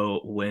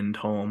Carlo,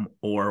 Lindholm,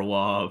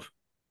 Orlov.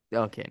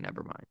 Okay,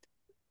 never mind.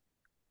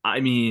 I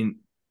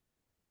mean,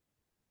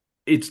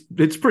 it's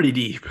pretty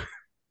deep.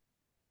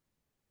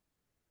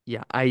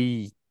 Yeah,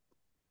 I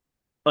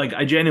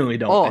genuinely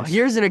don't. Oh,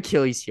 here's an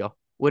Achilles heel.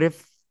 What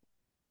if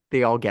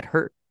they all get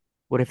hurt?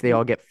 What if they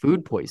all get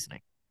food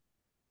poisoning?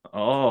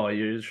 Oh,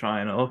 you're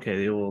trying to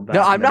okay. Well,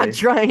 no, I'm not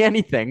trying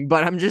anything,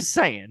 but I'm just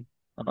saying.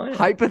 Oh, yeah.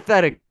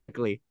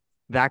 Hypothetically,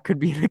 that could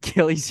be an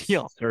Achilles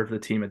heel. Serve the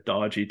team a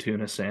dodgy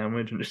tuna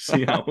sandwich and just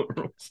see how it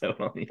rolls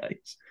out on the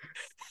ice.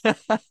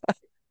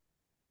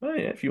 Oh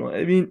yeah, if you want.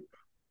 I mean,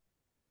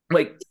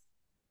 Like,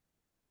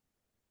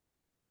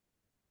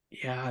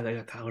 yeah, they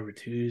got Tyler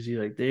Bertuzzi.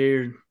 Like,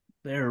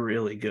 they're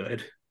really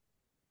good.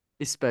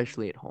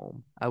 Especially at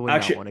home. I would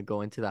not want to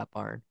go into that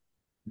barn.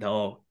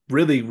 No,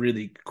 really,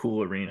 really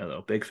cool arena,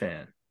 though. Big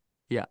fan.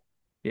 Yeah.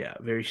 Yeah,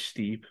 very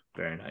steep.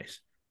 Very nice.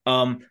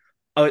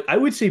 I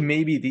would say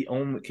maybe the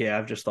only, okay,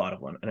 I've just thought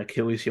of one, an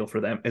Achilles heel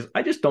for them is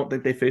I just don't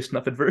think they faced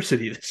enough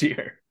adversity this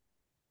year.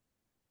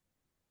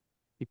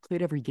 They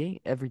played every game,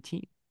 every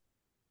team.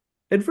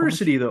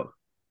 Adversity, though.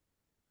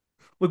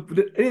 Look,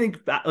 anything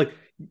bad, like,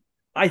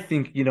 I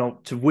think,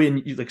 to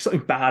win, like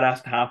something bad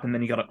has to happen,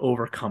 then you got to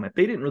overcome it.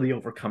 They didn't really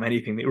overcome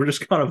anything. They were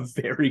just kind of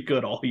very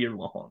good all year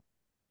long.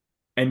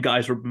 And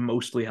guys were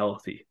mostly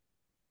healthy.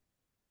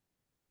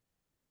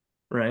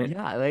 Right?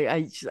 Yeah,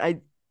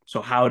 like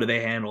so how do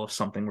they handle if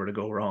something were to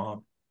go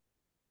wrong?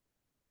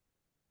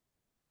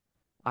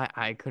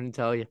 I couldn't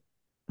tell you.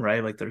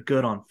 Right? Like they're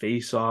good on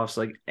face-offs.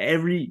 Like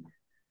every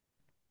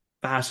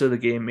facet of the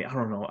game, I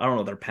don't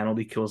know their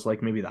penalty kills,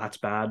 like maybe that's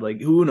bad. Like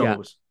who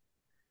knows?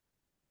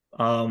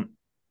 Yeah.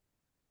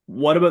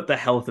 What about the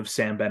health of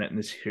Sam Bennett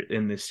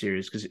in this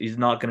series? Because he's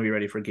not going to be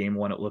ready for game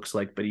one, it looks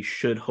like, but he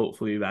should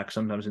hopefully be back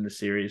sometimes in the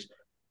series.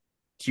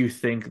 Do you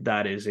think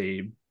that is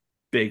a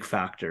big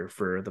factor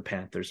for the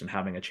Panthers in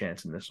having a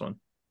chance in this one?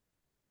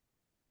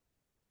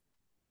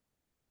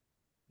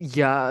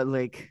 Yeah,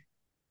 like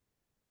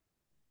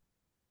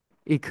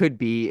it could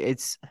be.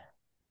 It's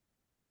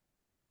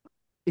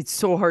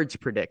so hard to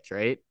predict,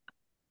 right?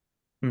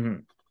 Mm-hmm.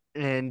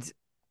 And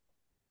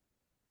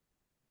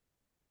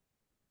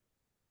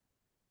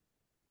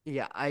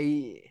yeah,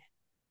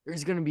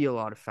 there's going to be a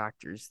lot of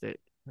factors that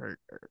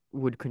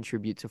would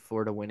contribute to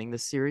Florida winning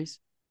this series.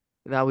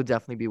 That would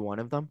definitely be one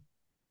of them.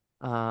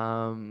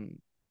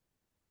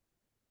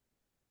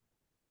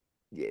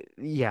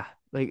 Yeah,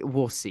 like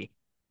we'll see.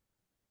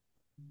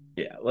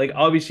 Yeah, like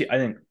obviously I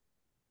think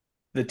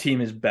the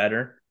team is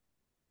better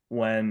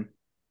when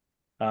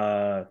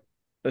Sam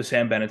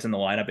Bennett's in the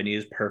lineup and he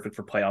is perfect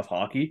for playoff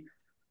hockey.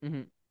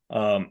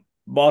 Mm-hmm.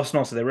 Boston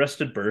also, they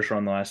rested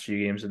Bergeron the last few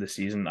games of the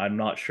season. I'm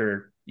not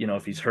sure,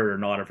 if he's hurt or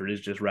not, if it is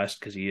just rest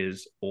because he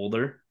is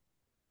older.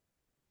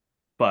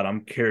 But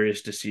I'm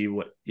curious to see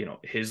what,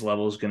 his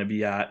level is going to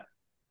be at.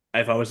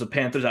 If I was the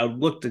Panthers, I would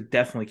look to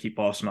definitely keep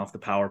Boston off the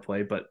power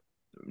play, but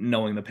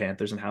knowing the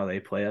Panthers and how they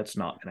play, that's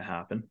not going to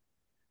happen.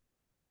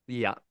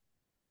 Yeah.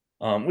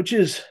 Which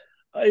is,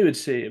 I would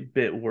say, a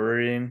bit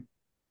worrying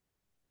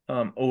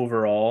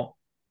overall.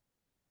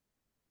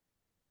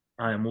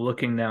 I'm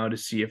looking now to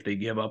see if they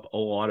give up a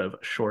lot of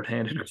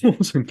shorthanded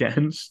goals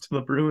against the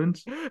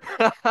Bruins. They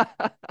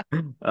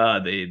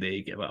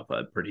give up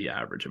a pretty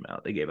average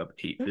amount. They gave up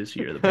 8 this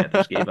year. The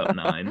Panthers gave up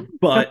 9.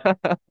 But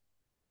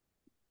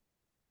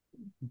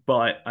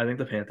I think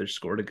the Panthers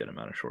scored a good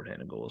amount of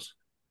shorthanded goals.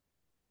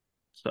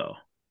 So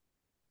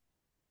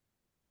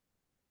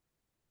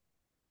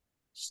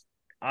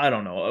I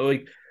don't know.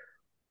 Like,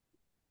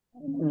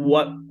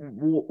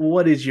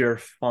 what is your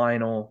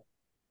final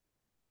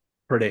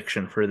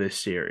prediction for this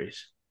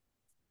series?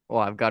 Well,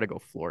 I've got to go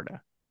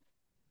Florida.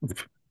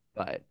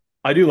 But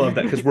I do love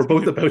that because we're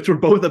both about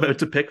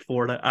to pick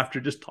Florida after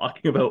just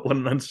talking about what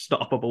an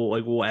unstoppable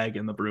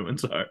wagon the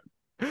Bruins are.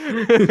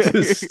 It's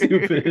as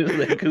stupid as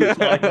that because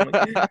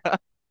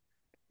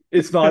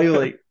it's not even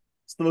like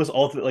it's the most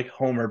ultimate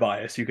homer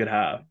bias you could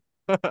have.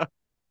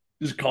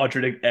 Just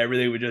contradict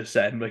everything we just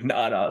said and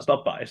nah, it's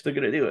not biased. They're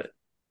gonna do it.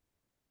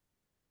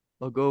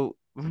 I'll go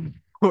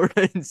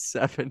Florida in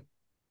 7.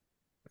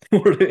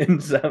 Florida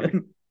in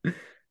 7.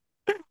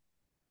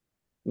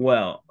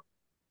 Well,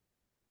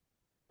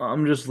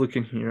 I'm just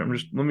looking here.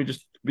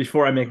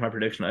 Before I make my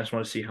prediction, I just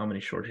want to see how many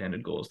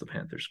shorthanded goals the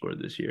Panthers scored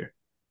this year.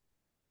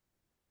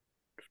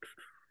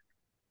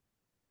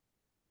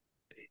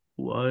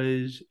 Where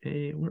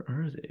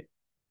are they?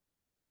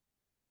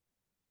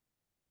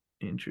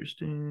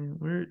 Interesting.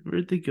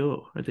 Where'd they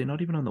go? Are they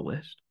not even on the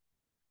list?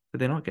 Did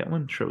they not get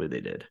one? Surely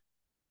they did.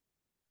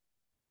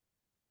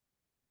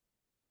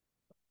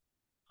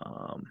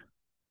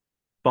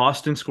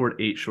 Boston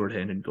scored 8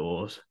 shorthanded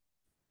goals.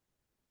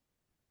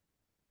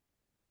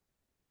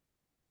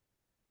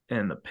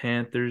 And the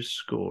Panthers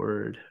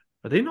scored.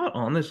 Are they not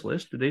on this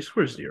list? Did they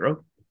score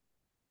 0?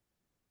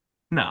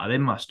 No, they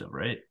must have,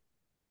 right?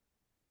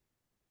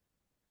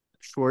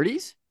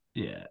 Shorties?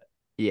 Yeah.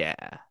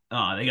 Yeah.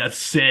 Oh, they got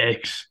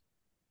 6.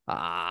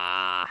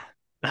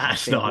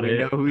 That's not it. We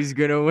know who's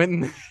gonna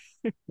win.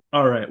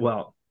 All right.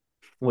 Well,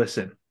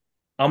 listen.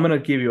 I'm gonna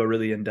give you a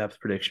really in-depth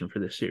prediction for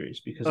this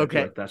series because I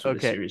feel like that's what the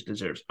series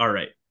deserves. All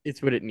right.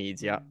 It's what it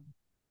needs, yeah.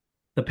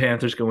 The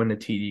Panthers go into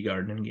TD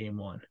Garden in game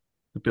 1.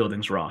 The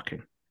building's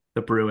rocking.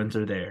 The Bruins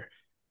are there.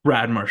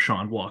 Brad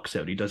Marchand walks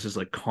out. He does his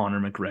Conor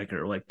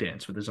McGregor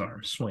dance with his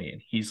arms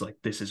swaying. He's like,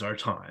 this is our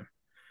time.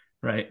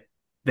 Right?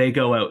 They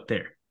go out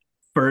there.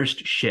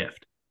 First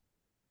shift.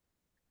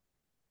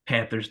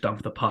 Panthers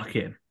dump the puck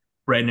in.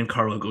 Brandon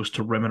Carlo goes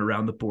to rim it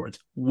around the boards.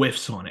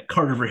 Whiffs on it.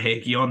 Carter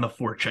Verhaeghe on the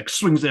forecheck.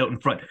 Swings out in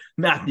front.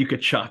 Matthew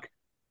Tkachuk.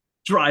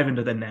 Drive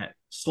into the net.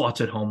 Slots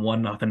it home.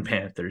 1-0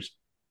 Panthers.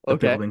 The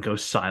building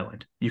goes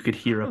silent. You could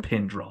hear a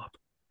pin drop.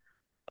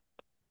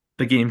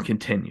 The game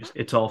continues.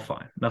 It's all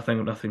fine.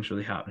 Nothing's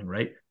really happening,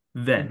 right?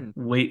 Then,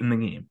 late in the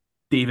game,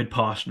 David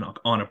Pastrnak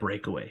on a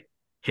breakaway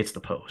hits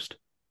the post.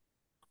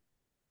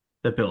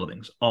 The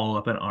building's all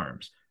up in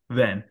arms.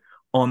 Then,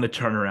 on the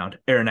turnaround,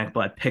 Aaron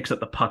Ekblad picks up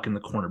the puck in the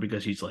corner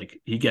because he's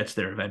like, he gets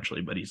there eventually,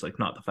 but he's like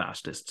not the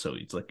fastest. So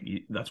he's like,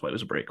 that's why it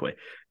was a breakaway.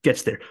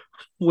 Gets there,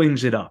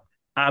 flings it up.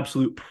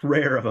 Absolute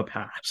prayer of a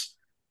pass.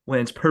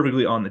 Lands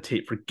perfectly on the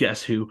tape for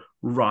guess who?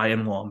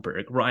 Ryan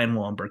Lomberg. Ryan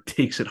Lomberg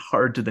takes it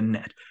hard to the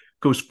net.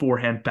 Goes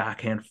forehand,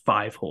 backhand,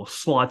 5-hole,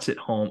 slots it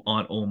home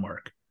on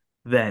Ullmark.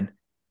 Then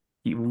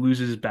he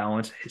loses his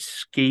balance.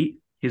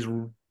 His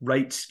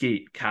right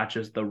skate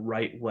catches the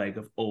right leg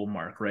of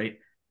Ullmark, right?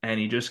 And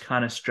he just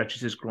kind of stretches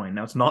his groin.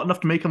 Now, it's not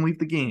enough to make him leave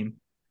the game,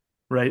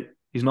 right?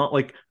 He's not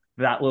like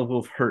that level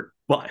of hurt,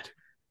 but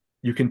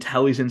you can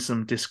tell he's in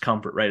some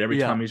discomfort, right? Every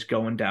time he's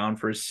going down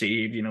for a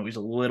save, he's a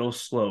little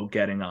slow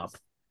getting up.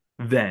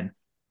 Then,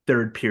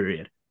 third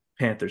period,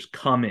 Panthers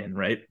come in,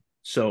 right?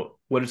 So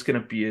what it's going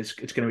to be is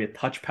it's going to be a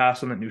touch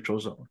pass on the neutral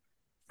zone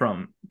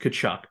from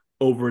Tkachuk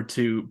over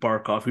to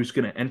Barkov, who's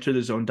going to enter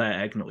the zone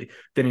diagonally.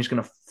 Then he's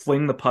going to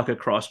fling the puck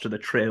across to the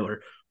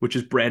trailer, which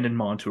is Brandon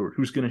Montour,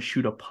 who's going to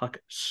shoot a puck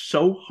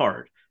so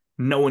hard,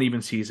 no one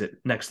even sees it.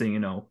 Next thing you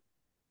know,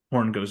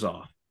 horn goes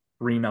off.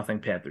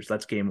 3-0 Panthers.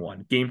 That's game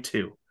 1. Game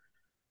 2.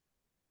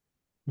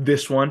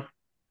 This one,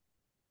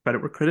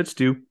 credit where credit's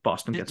due.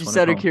 Boston gets one. Just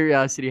out of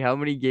curiosity, how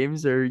many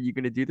games are you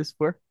going to do this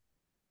for?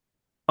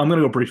 I'm going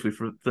to go briefly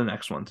for the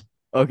next ones.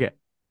 Okay.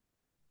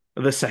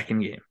 The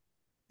second game.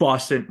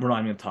 Boston, we're not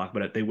even going to talk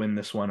about it. They win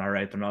this one, all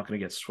right? They're not going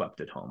to get swept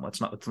at home. Let's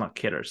not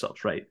kid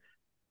ourselves, right?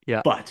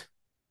 Yeah. But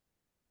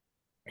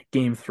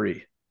game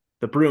 3,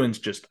 the Bruins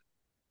just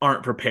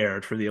aren't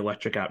prepared for the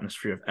electric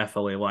atmosphere of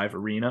FLA Live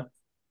Arena.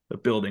 The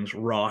building's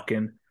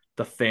rocking.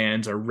 The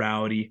fans are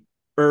rowdy.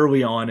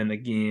 Early on in the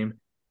game,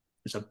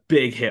 there's a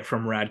big hit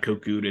from Radko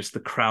Gudas. The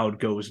crowd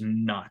goes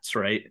nuts,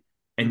 right?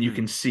 And you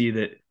can see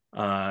that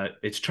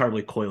it's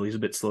Charlie Coyle. He's a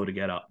bit slow to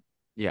get up.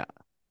 Yeah.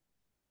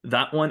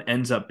 That one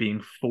ends up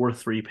being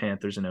 4-3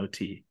 Panthers in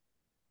OT.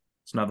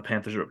 So now the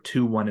Panthers are up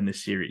 2-1 in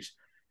this series.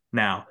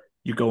 Now,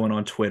 you go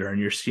on Twitter and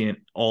you're seeing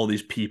all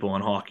these people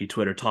on hockey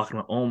Twitter talking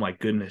about, oh my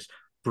goodness,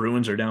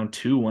 Bruins are down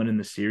 2-1 in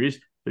the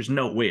series. There's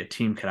no way a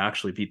team could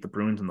actually beat the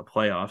Bruins in the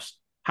playoffs.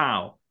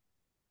 How?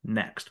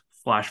 Next,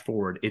 flash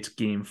forward, it's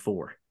game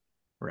 4,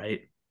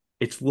 right?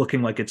 It's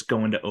looking like it's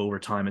going to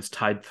overtime. It's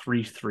tied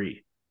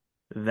 3-3.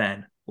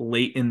 Then,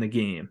 late in the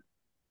game,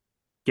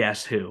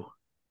 guess who?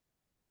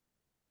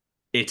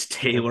 It's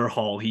Taylor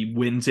Hall. He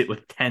wins it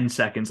with 10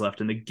 seconds left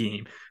in the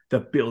game.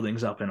 The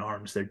building's up in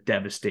arms. They're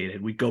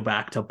devastated. We go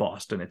back to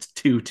Boston. It's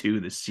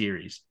 2-2 this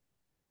series.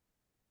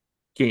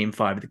 Game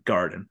 5 at the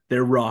Garden.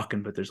 They're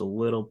rocking, but there's a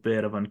little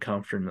bit of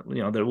uncomfortable.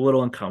 They're a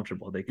little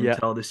uncomfortable. They can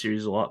tell the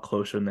series is a lot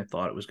closer than they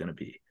thought it was going to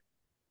be.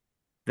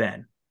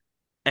 Then,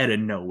 out of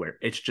nowhere,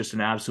 it's just an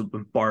absolute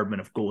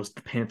bombardment of goals.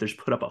 The Panthers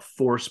put up a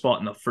 4 spot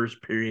in the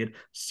first period.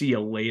 See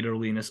you later,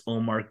 Linus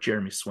Ullmark.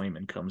 Jeremy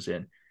Swayman comes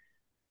in.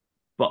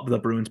 But the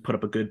Bruins put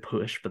up a good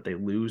push, but they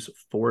lose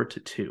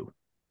 4-2.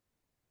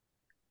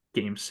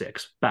 Game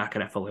 6, back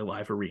at FLA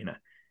Live Arena.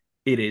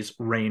 It is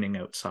raining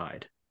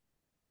outside.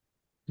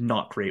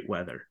 Not great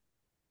weather.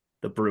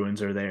 The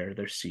Bruins are there.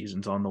 Their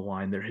season's on the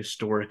line. Their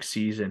historic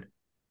season.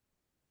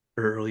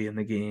 Early in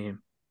the game,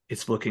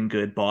 it's looking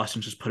good.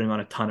 Boston's just putting on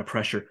a ton of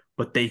pressure,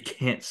 but they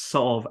can't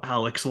solve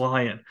Alex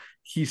Lyon.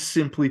 He's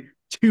simply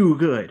too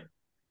good.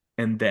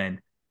 And then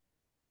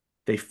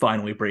they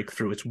finally break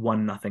through. It's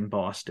 1-0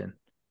 Boston.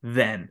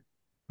 Then,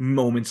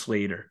 moments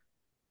later,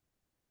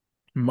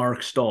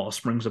 Mark Stahl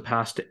springs a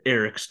pass to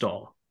Eric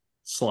Stahl,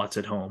 slots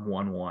it home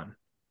 1-1.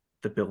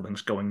 The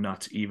building's going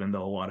nuts, even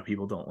though a lot of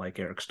people don't like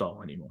Eric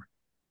Stahl anymore.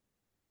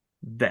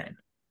 Then,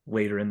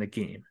 later in the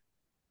game,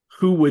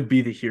 who would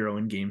be the hero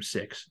in Game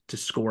 6 to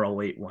score a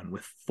late one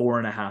with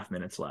 4.5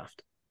 minutes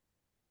left?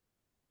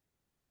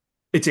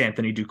 It's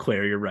Anthony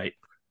Duclair, you're right.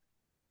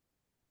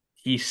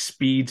 He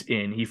speeds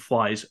in. He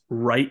flies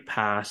right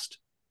past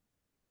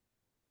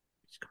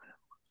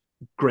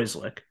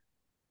Grzelcyk,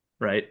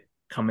 right?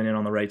 Coming in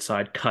on the right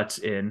side, cuts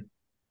in.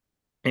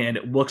 And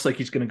it looks like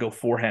he's going to go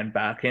forehand,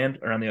 backhand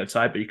around the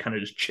outside, but he kind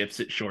of just chips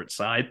it short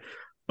side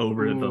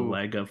over the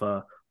leg of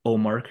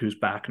Ullmark, who's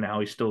back now.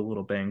 He's still a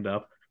little banged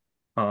up.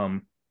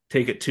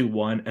 Take it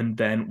 2-1, and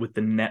then with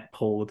the net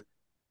pulled,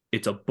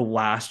 it's a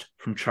blast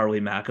from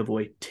Charlie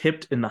McAvoy,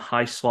 tipped in the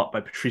high slot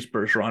by Patrice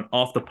Bergeron,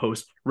 off the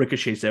post,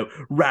 ricochets out.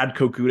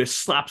 Radko Gudas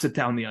slaps it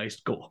down the ice,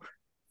 goal.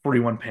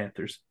 41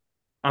 Panthers.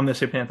 I'm going to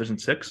say Panthers in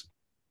 6.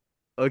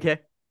 Okay,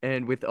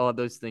 and with all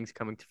those things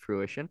coming to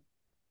fruition?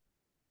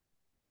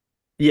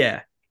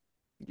 Yeah.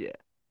 Yeah.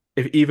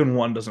 If even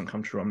one doesn't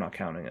come true, I'm not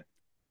counting it.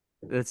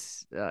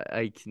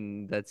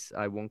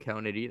 I won't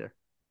count it either.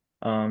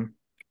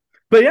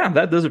 But yeah,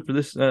 that does it for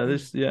this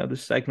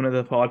segment of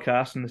the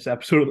podcast and this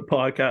episode of the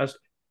podcast.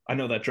 I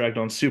know that dragged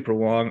on super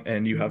long,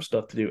 and you have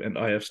stuff to do, and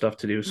I have stuff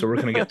to do, so we're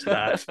gonna get to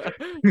that.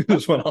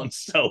 This went on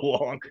so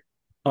long.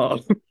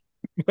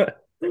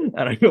 And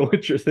I know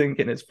what you're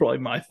thinking. It's probably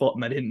my fault,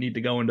 and I didn't need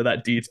to go into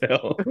that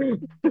detail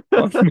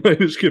on my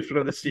description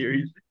of the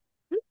series.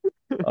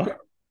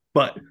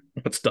 But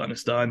what's done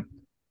is done.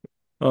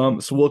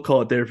 So we'll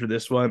call it there for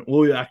this one.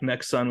 We'll be back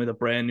next Sunday with a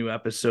brand new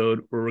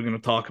episode where we're going to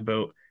talk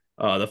about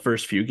the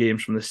first few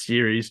games from the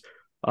series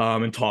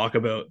and talk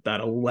about that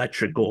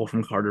electric goal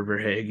from Carter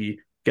Verhaeghe,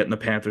 getting the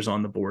Panthers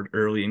on the board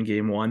early in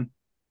game one.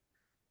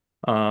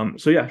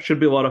 So yeah, should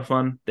be a lot of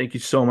fun. Thank you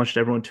so much to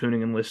everyone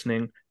tuning and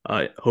listening.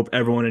 Hope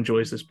everyone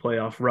enjoys this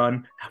playoff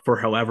run for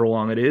however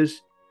long it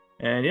is.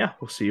 And yeah,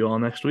 we'll see you all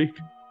next week.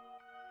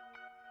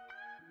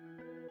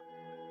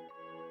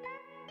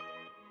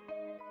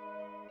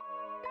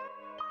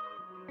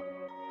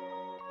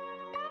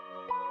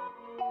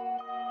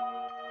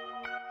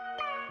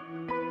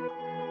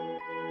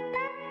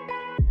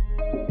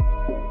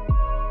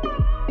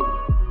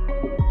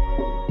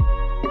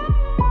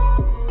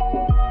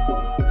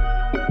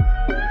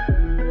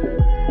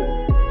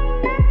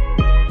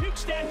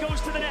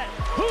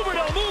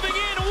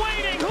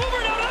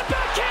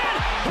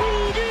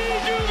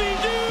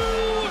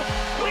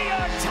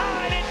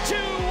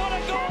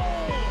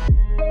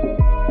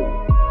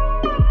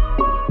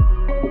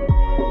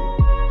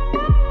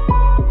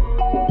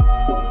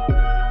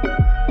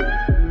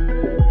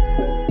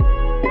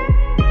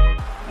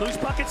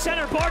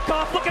 Center,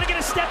 Barkov looking to get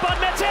a step on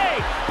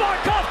Mete.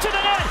 Barkov to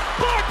the net.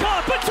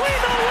 Barkov between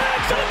the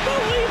legs.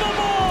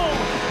 Unbelievable.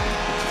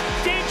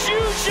 Did you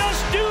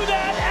just do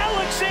that,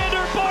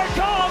 Alexander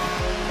Barkov?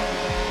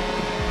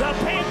 The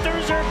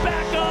Panthers are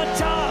back on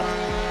top.